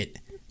bullshit.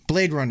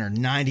 Blade Runner,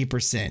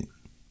 90%.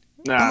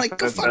 Nah, I'm like,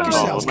 go that's fuck not-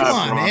 yourselves. no, Come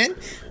that's on, wrong. man.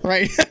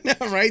 Right? No,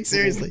 right?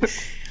 Seriously.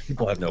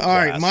 People have no. All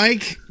right, class.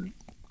 Mike.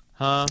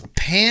 Huh?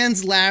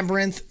 Pan's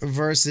Labyrinth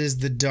versus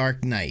The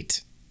Dark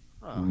Knight.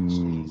 Oh,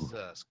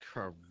 Jesus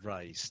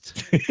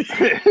Christ.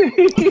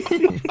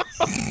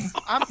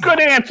 Good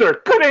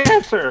answer. Good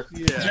answer.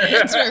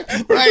 Answer.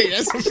 Right,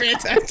 that's a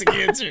fantastic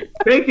answer.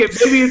 Take it.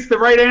 Maybe it's the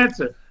right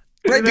answer.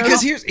 Right, You know?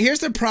 because here's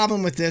the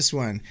problem with this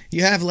one.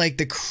 You have like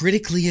the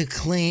critically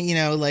acclaimed,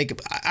 like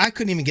I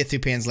couldn't even get through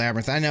Pan's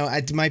Labyrinth. I know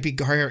it might be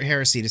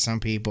heresy to some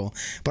people,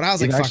 but I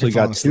was like They've fucking actually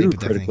falling got asleep two at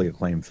that critically thing.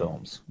 acclaimed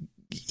films.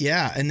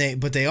 Yeah, and they're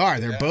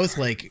both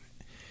like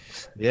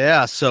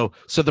Yeah, so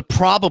the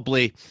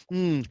probably,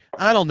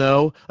 I don't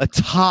know, a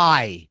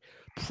tie.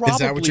 Probably Is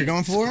that what you're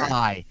going for?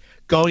 Tie.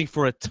 Going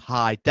for a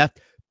tie.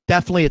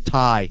 Definitely a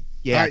tie.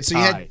 Yeah. all right. So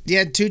tie. you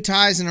had two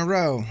ties in a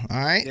row. All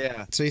right.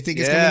 Yeah. So you think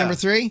it's gonna be number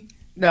 3?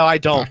 No, I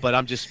don't, but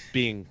I'm just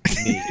being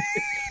me.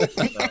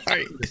 All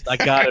right. I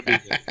gotta be me.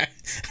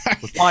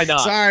 Why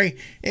not? Sorry,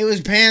 it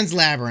was Pan's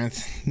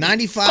Labyrinth,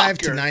 95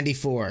 to Fucker.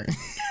 94.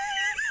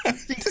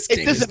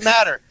 It doesn't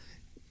matter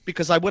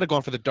because I would have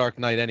gone for the Dark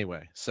Knight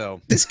anyway.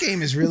 So This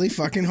game is really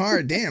fucking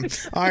hard. Damn.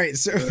 All right,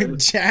 so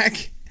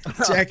Jack,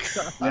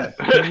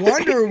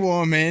 Wonder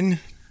Woman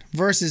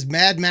versus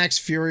Mad Max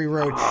Fury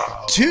Road.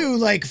 Two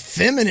like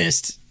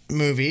feminist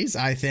movies,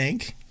 I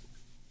think.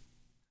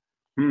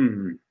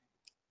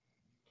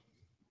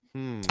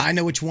 I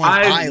know which one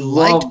I liked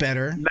love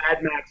better.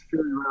 Mad Max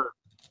Fury Road.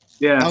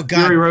 Yeah, Oh,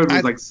 God, Fury Road was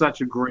I- like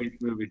such a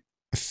great movie.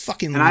 I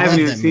fucking And love I haven't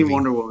that even seen movie.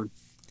 Wonder Woman.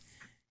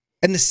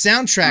 And the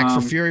soundtrack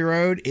for Fury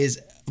Road is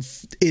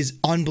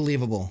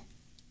unbelievable.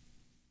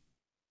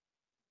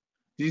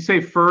 Did you say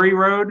Furry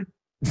Road?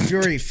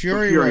 Fury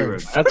Fury Road.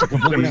 Road. That's a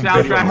completely The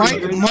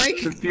soundtrack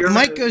Mike, is Fury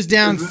Mike Road. goes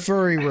down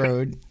Furry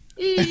Road.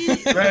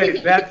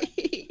 Right. That's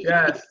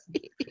yes.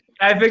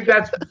 I think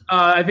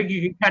I think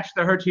you can catch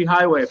the Hershey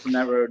Highway from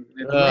that road.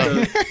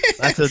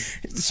 that's a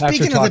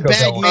Speaking of the Taco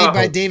bag Bell. made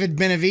by David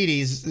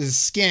Benavides'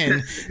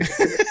 skin,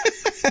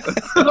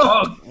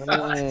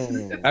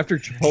 After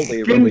Chipotle,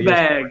 it Skin really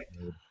bag.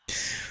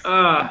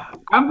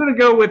 I'm gonna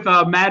go with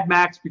Mad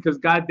Max because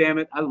God damn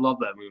it, I love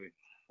that movie.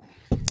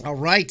 all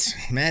right,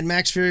 Mad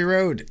Max Fury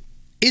Road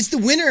is the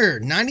winner,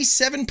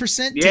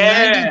 97% to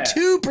Yeah.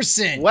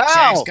 92%. Wow.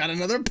 Jack's got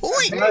another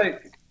point. Right.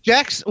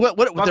 Jack's. What?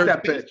 Fuck There's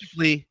that bitch.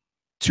 basically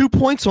 2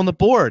 points on the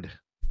board.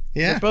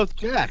 Yeah, They're both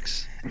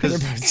Jacks. they're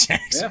both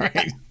Jack's,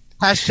 right?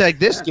 Hashtag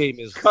this game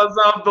is. Because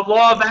of the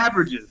law of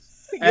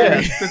averages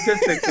and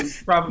statistics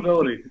and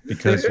probability.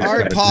 Because All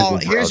right, Paul,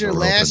 Google here's your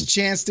browser last open.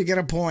 chance to get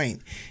a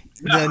point.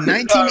 The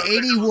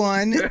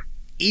 1981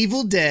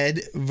 Evil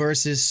Dead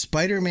versus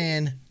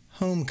Spider-Man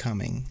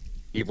Homecoming.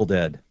 Evil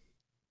Dead.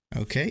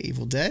 Okay,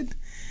 Evil Dead.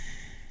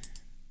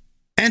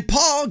 And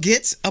Paul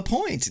gets a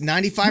point,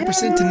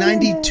 95% to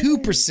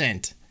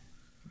 92%.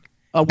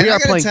 We And I are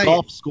gotta playing tell you-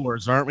 golf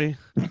scores, aren't we?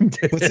 What's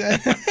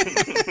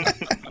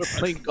that? We're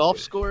playing golf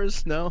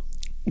scores? No.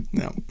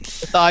 No.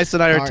 Matthias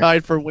and I are All right.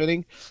 tied for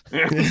winning.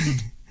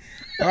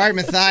 All right,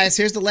 Matthias,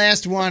 here's the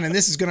last one, and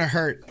this is going to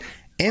hurt.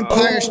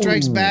 Empire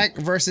Strikes Back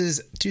versus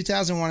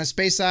 2001 A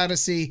Space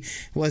Odyssey.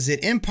 Was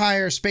it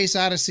Empire, Space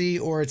Odyssey,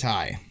 or a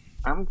tie?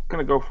 I'm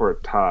gonna go for a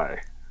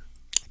tie.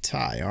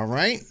 Tie, all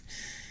right.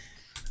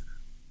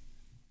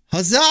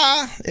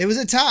 Huzzah! It was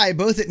a tie,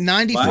 both at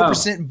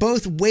 94%,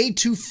 both way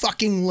too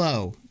fucking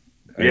low.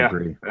 I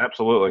agree.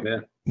 Absolutely. Yeah.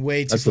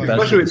 Way too That's the fucking.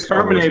 best. Especially with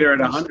Terminator at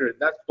 100.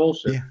 That's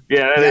bullshit.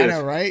 Yeah, I that know,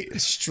 is.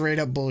 right? Straight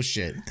up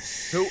bullshit.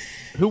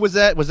 Who was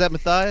that? Was that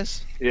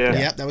Matthias? Yeah.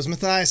 Yep, that was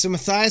Matthias. So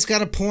Matthias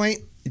got a point.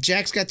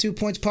 Jack's got 2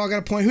 points. Paul got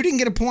a point. Who didn't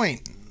get a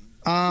point?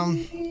 All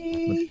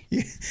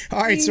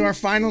right, so our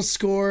final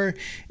score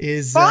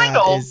is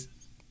Final?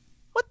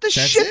 What the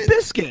That's shit it.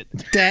 biscuit?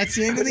 That's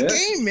the end of the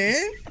game,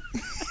 man.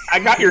 I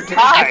got your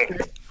tie.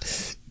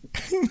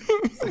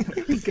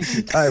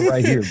 Tie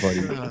right here, buddy.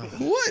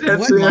 What?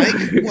 That's What,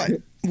 it.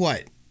 Mike?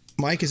 What?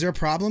 Mike, is there a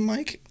problem,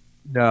 Mike?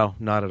 No,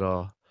 not at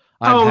all.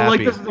 I'm Oh, happy.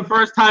 like this is the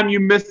first time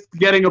you missed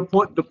getting the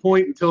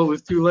point until it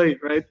was too late,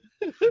 right?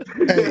 Hey,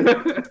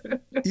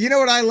 you know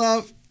what I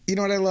love? You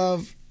know what I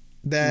love?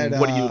 That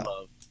What do you love?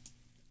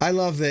 I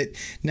love that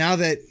now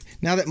that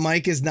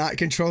Mike is not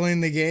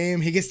controlling the game,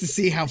 he gets to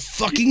see how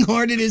fucking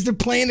hard it is to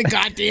play in the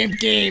goddamn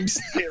games.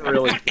 It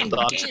really Fucking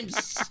sucks.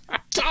 game's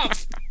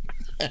tough.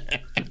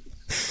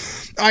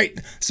 All right,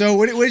 so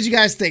what did you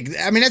guys think?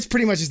 I mean, that's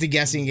pretty much just a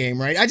guessing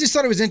game, right? I just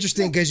thought it was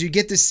interesting because you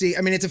get to see.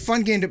 I mean, it's a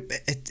fun game to.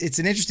 It's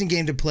an interesting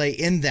game to play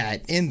in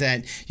that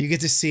you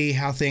get to see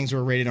how things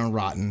were rated on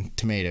Rotten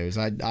Tomatoes.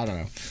 I don't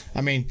know.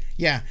 I mean,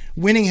 yeah,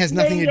 winning has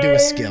nothing to do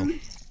with skill.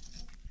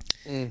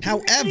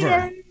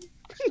 However,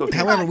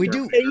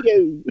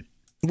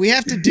 we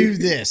have to do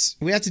this.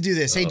 We have to do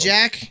this. Hey,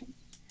 Jack,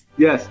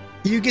 Yes.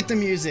 you get the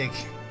music.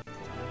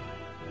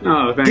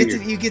 Oh, thank you.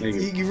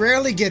 You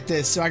rarely get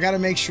this, so I got to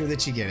make sure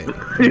that you get it.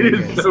 It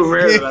is so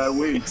rare that I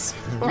win.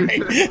 Right.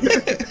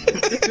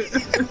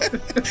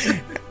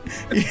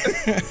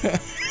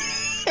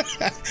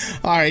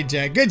 All right,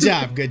 Jack. Good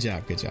job. Good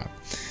job. Good job.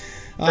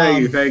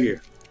 Thank you.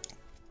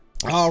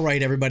 All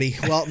right, everybody.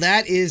 Well,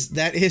 that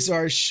is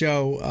our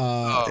show.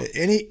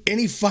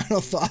 Any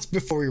final thoughts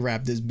before we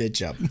wrap this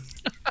bitch up?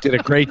 Did a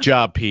great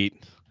job,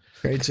 Pete.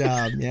 Great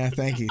job. Yeah,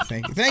 thank you,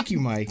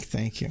 Mike.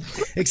 Thank you.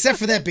 Except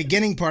for that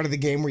beginning part of the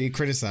game where you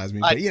criticized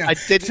me, but you know, I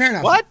didn't. fair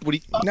enough. What? What are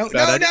you talking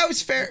about? No,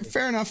 it's fair.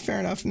 Fair enough.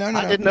 No.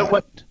 I didn't know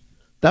what.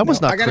 That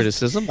was not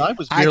criticism. I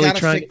was merely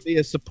trying to be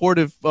a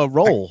supportive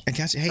role. I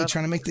got you. Hey,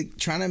 trying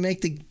to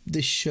make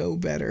the show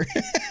better.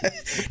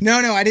 No,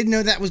 I didn't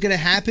know that was going to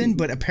happen,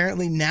 but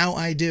apparently now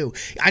I do.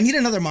 I need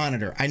another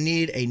monitor. I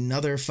need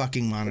another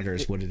fucking monitor.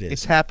 Is what it is.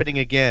 It's happening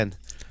again.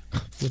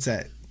 What's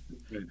that?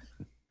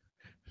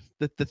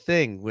 The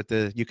thing with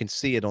the you can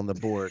see it on the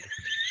board.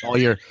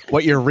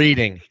 What you're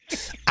reading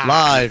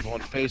live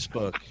on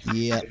Facebook.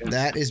 Yeah,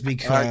 that is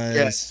because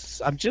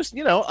yes, I'm just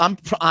I'm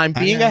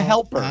being a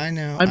helper. I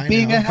know. I'm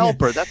being a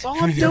helper. That's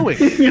all I'm doing.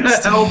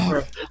 A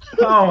helper.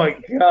 Oh my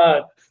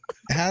god.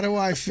 How do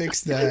I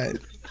fix that?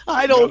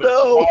 I don't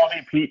know.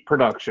 Quality Pete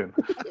production.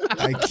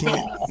 I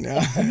can't. No.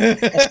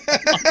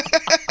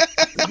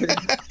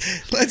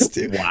 Let's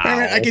do.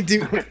 Wow. I can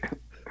do.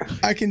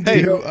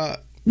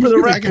 For the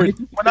record,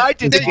 when I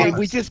did the There you game, go.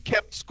 we just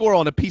kept score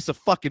on a piece of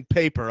fucking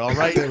paper. All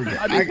right. There we go.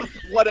 I mean,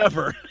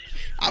 whatever.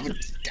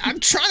 I'm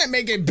trying to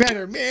make it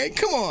better, man.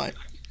 Come on,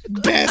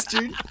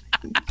 bastard.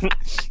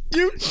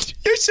 You're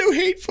so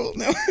hateful.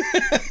 No.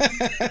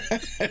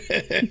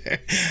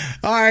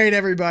 All right,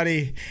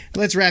 everybody.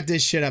 Let's wrap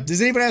this shit up.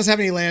 Does anybody else have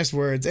any last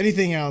words?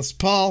 Anything else?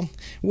 Paul,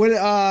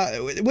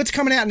 what's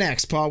coming out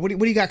next, Paul? What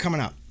do you got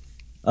coming up?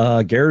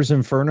 Garra's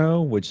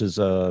Inferno, which is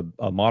a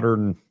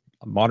modern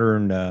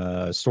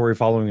story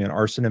following an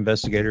arson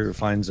investigator who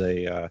finds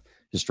a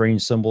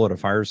strange symbol at a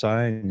fire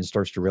sign and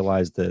starts to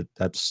realize that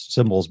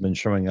symbol has been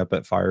showing up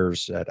at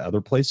fires at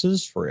other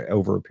places for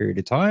over a period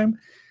of time.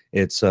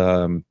 It's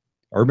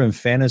urban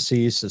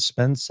fantasy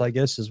suspense, I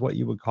guess, is what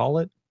you would call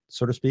it,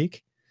 so to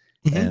speak.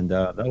 And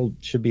that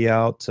should be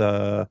out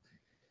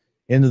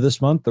end of this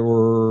month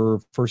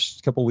or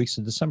first couple weeks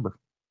of December.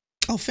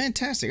 Oh,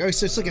 fantastic! Oh,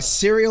 so it's like a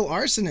serial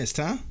arsonist,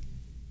 huh?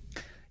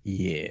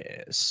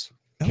 Yes.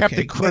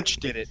 Captain Crunch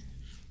did it.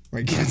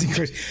 Right, Captain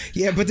Crunch.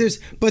 Yeah, but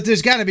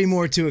there's got to be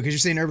more to it because you're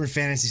saying urban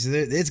fantasy, so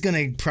it's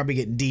gonna probably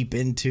get deep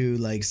into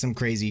like some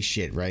crazy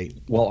shit, right?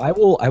 Well, I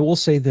will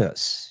say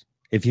this: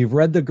 if you've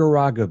read the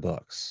Garraga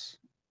books,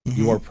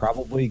 you are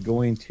probably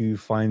going to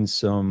find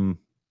some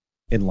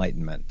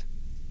enlightenment.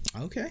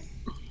 Okay.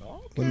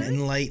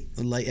 Light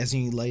as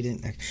you light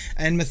in.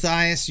 And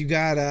Matthias, you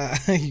got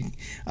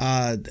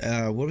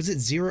what was it?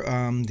 Zero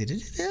Day.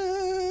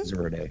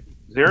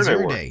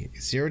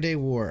 Zero Day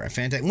War.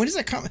 Fantastic. When does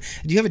that come?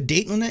 Do you have a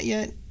date on that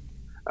yet?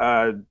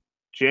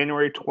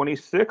 January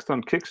 26th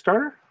on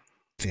Kickstarter.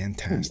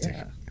 Fantastic.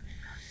 Yeah.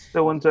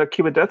 So when's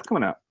Cube of Death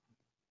coming out?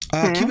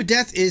 Cube of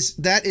Death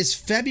is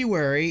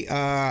February.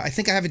 I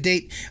think I have a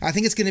date. I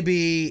think it's gonna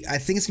be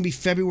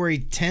February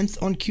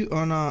 10th on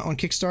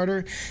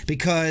Kickstarter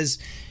because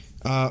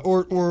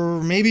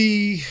or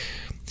maybe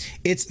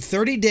It's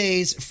 30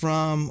 days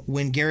from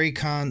when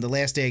GaryCon, the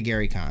last day of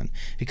GaryCon,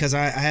 because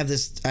I have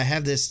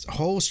this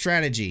whole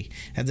strategy,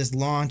 I have this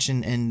launch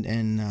and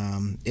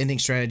ending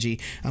strategy.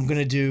 I'm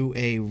gonna do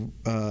a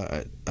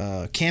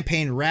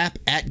campaign wrap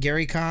at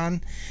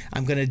GaryCon.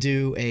 I'm gonna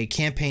do a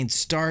campaign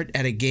start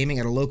at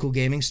a local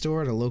gaming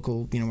store, at a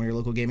local, one of your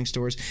local gaming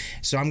stores.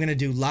 So I'm gonna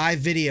do live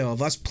video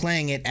of us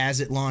playing it as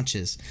it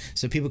launches,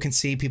 so people can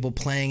see people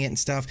playing it and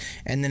stuff.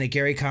 And then at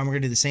GaryCon, we're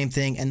gonna do the same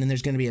thing. And then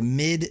there's gonna be a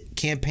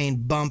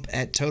mid-campaign bump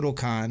at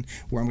TotalCon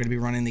where I'm gonna be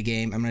running the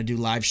game. I'm gonna do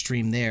live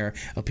stream there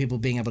of people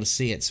being able to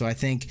see it. So I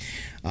think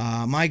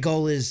my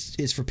goal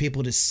is for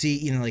people to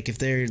see, like if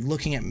they're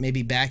looking at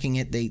maybe backing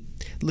it, they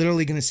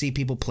literally gonna see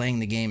people playing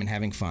the game and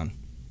having fun.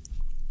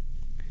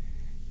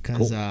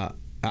 Because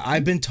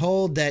I've been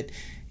told that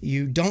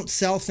you don't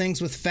sell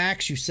things with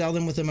facts, you sell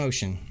them with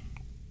emotion.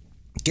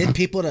 Get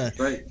people to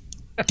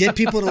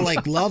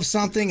like love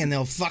something, and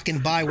they'll fucking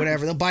buy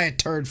whatever. They'll buy a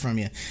turd from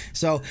you.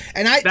 So,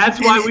 that's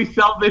why we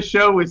sell this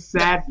show with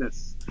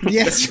sadness.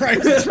 Yes, right,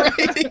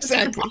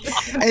 exactly.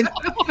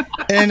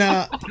 And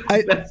I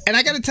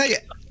got to tell you,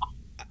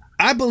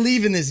 I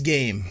believe in this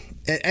game,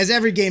 as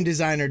every game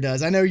designer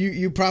does. I know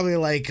you probably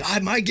like,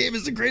 God, my game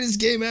is the greatest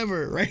game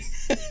ever, right?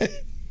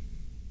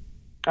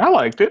 I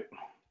liked it.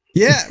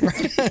 Yeah,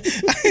 right.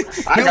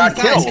 I got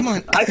killed. Come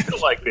on. I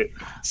still liked it.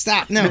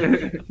 Stop.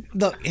 No.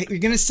 Look, you're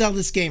going to sell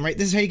this game, right?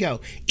 This is how you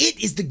go.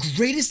 It is the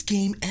greatest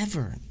game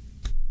ever.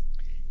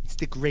 It's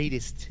the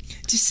greatest.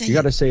 Just say you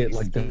got to say it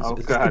like this. Oh,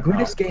 it's God, the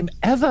greatest game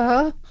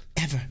ever.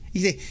 Ever.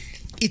 You say,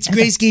 it's the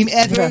greatest game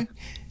ever.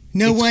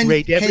 No it's one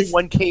great.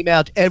 Everyone came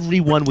out.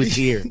 Everyone was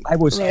here. I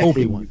was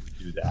hoping we would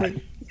do that.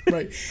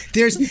 Right.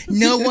 There's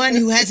no one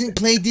who hasn't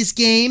played this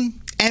game.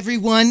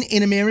 Everyone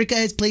in America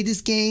has played this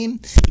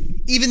game.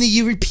 Even the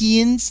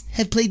Europeans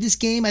have played this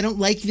game. I don't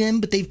like them,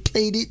 but they've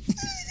played it.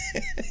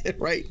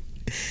 Right?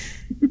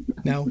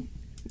 No?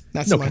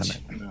 Not so much.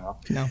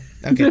 No.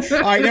 Okay.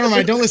 All right, never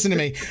mind. Don't listen to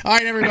me. All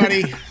right,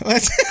 everybody.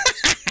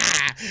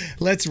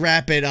 Let's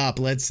wrap it up.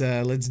 Let's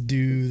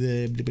do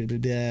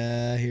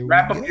the here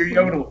wrap we up go. your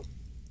yodel.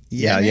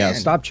 Yeah.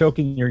 Stop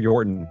choking your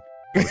Yorton.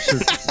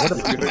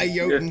 My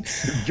Jotun.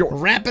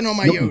 Rapping on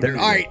my Jotun.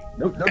 All right,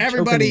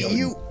 everybody,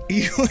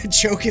 you are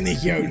choking the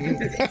Jotun.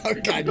 Oh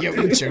God,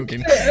 Jotun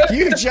choking.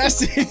 You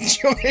just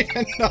enjoyed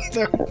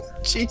another,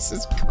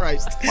 Jesus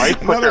Christ,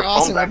 another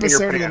awesome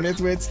episode of the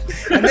MythWits.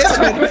 And this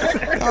one,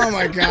 oh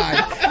my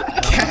God,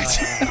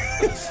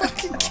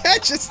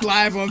 catch us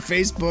live on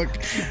Facebook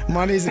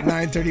Mondays at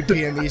 9:30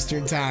 p.m.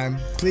 Eastern Time.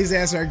 Please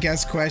ask our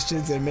guest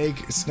questions and make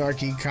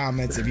snarky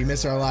comments. If you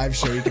miss our live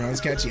show, you can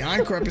always catch the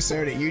encore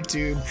episode at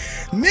YouTube.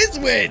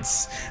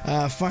 MythWits!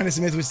 Find us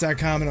at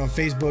mythwits.com and on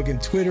Facebook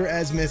and Twitter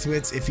as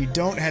MythWits. If you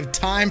don't have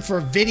time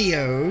for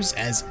videos,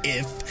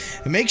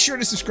 make sure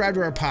to subscribe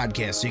to our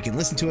podcast so you can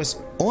listen to us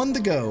on the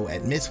go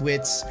at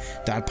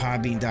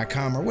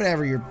mythwits.podbean.com or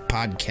whatever your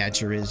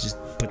podcatcher is. Just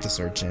put the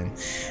search in.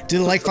 Do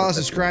the like, follow,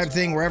 subscribe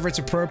thing wherever it's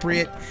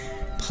appropriate.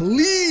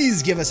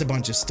 Please give us a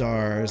bunch of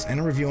stars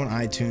and a review on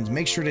iTunes.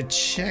 Make sure to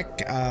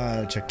check.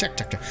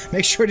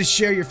 Make sure to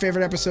share your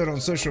favorite episode on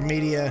social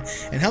media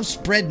and help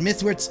spread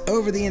MythWits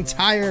over the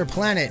entire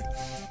planet.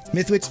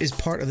 MythWits is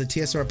part of the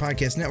TSR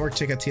Podcast Network.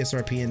 Check out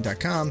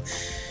tsrpn.com.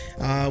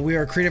 We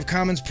are a Creative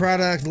Commons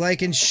product.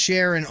 Like and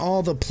share in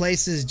all the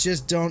places.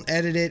 Just don't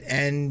edit it,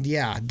 and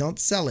don't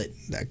sell it,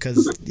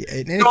 because don't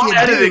edit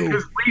it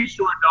because we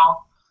sure don't.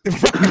 If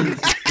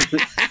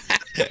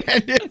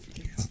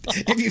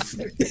you,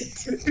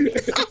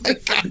 oh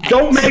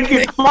don't make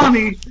it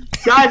funny.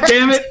 God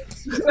damn it.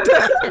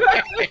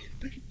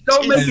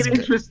 Don't make it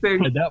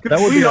interesting. That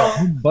would be our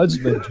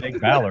ombudsman, Jake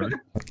Ballard.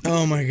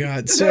 Oh my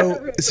God.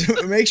 So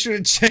make sure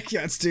to check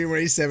out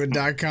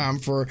Steam187.com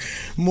for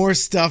more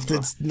stuff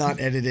that's not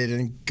edited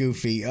and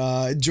goofy.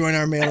 Join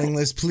our mailing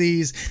list,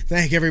 please.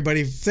 Thank you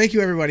everybody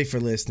for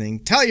listening.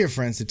 Tell your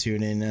friends to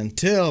tune in.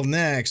 Until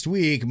next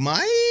week,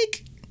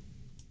 Mike.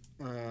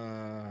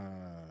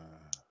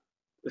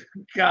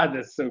 God,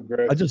 that's so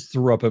gross. I just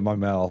threw up in my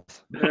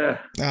mouth.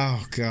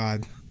 Oh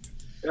God.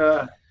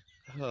 Yeah,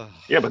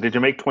 but did you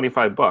make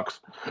 $25?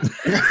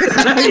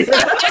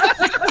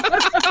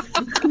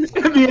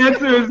 The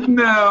answer is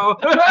no.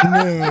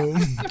 No.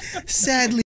 Sadly.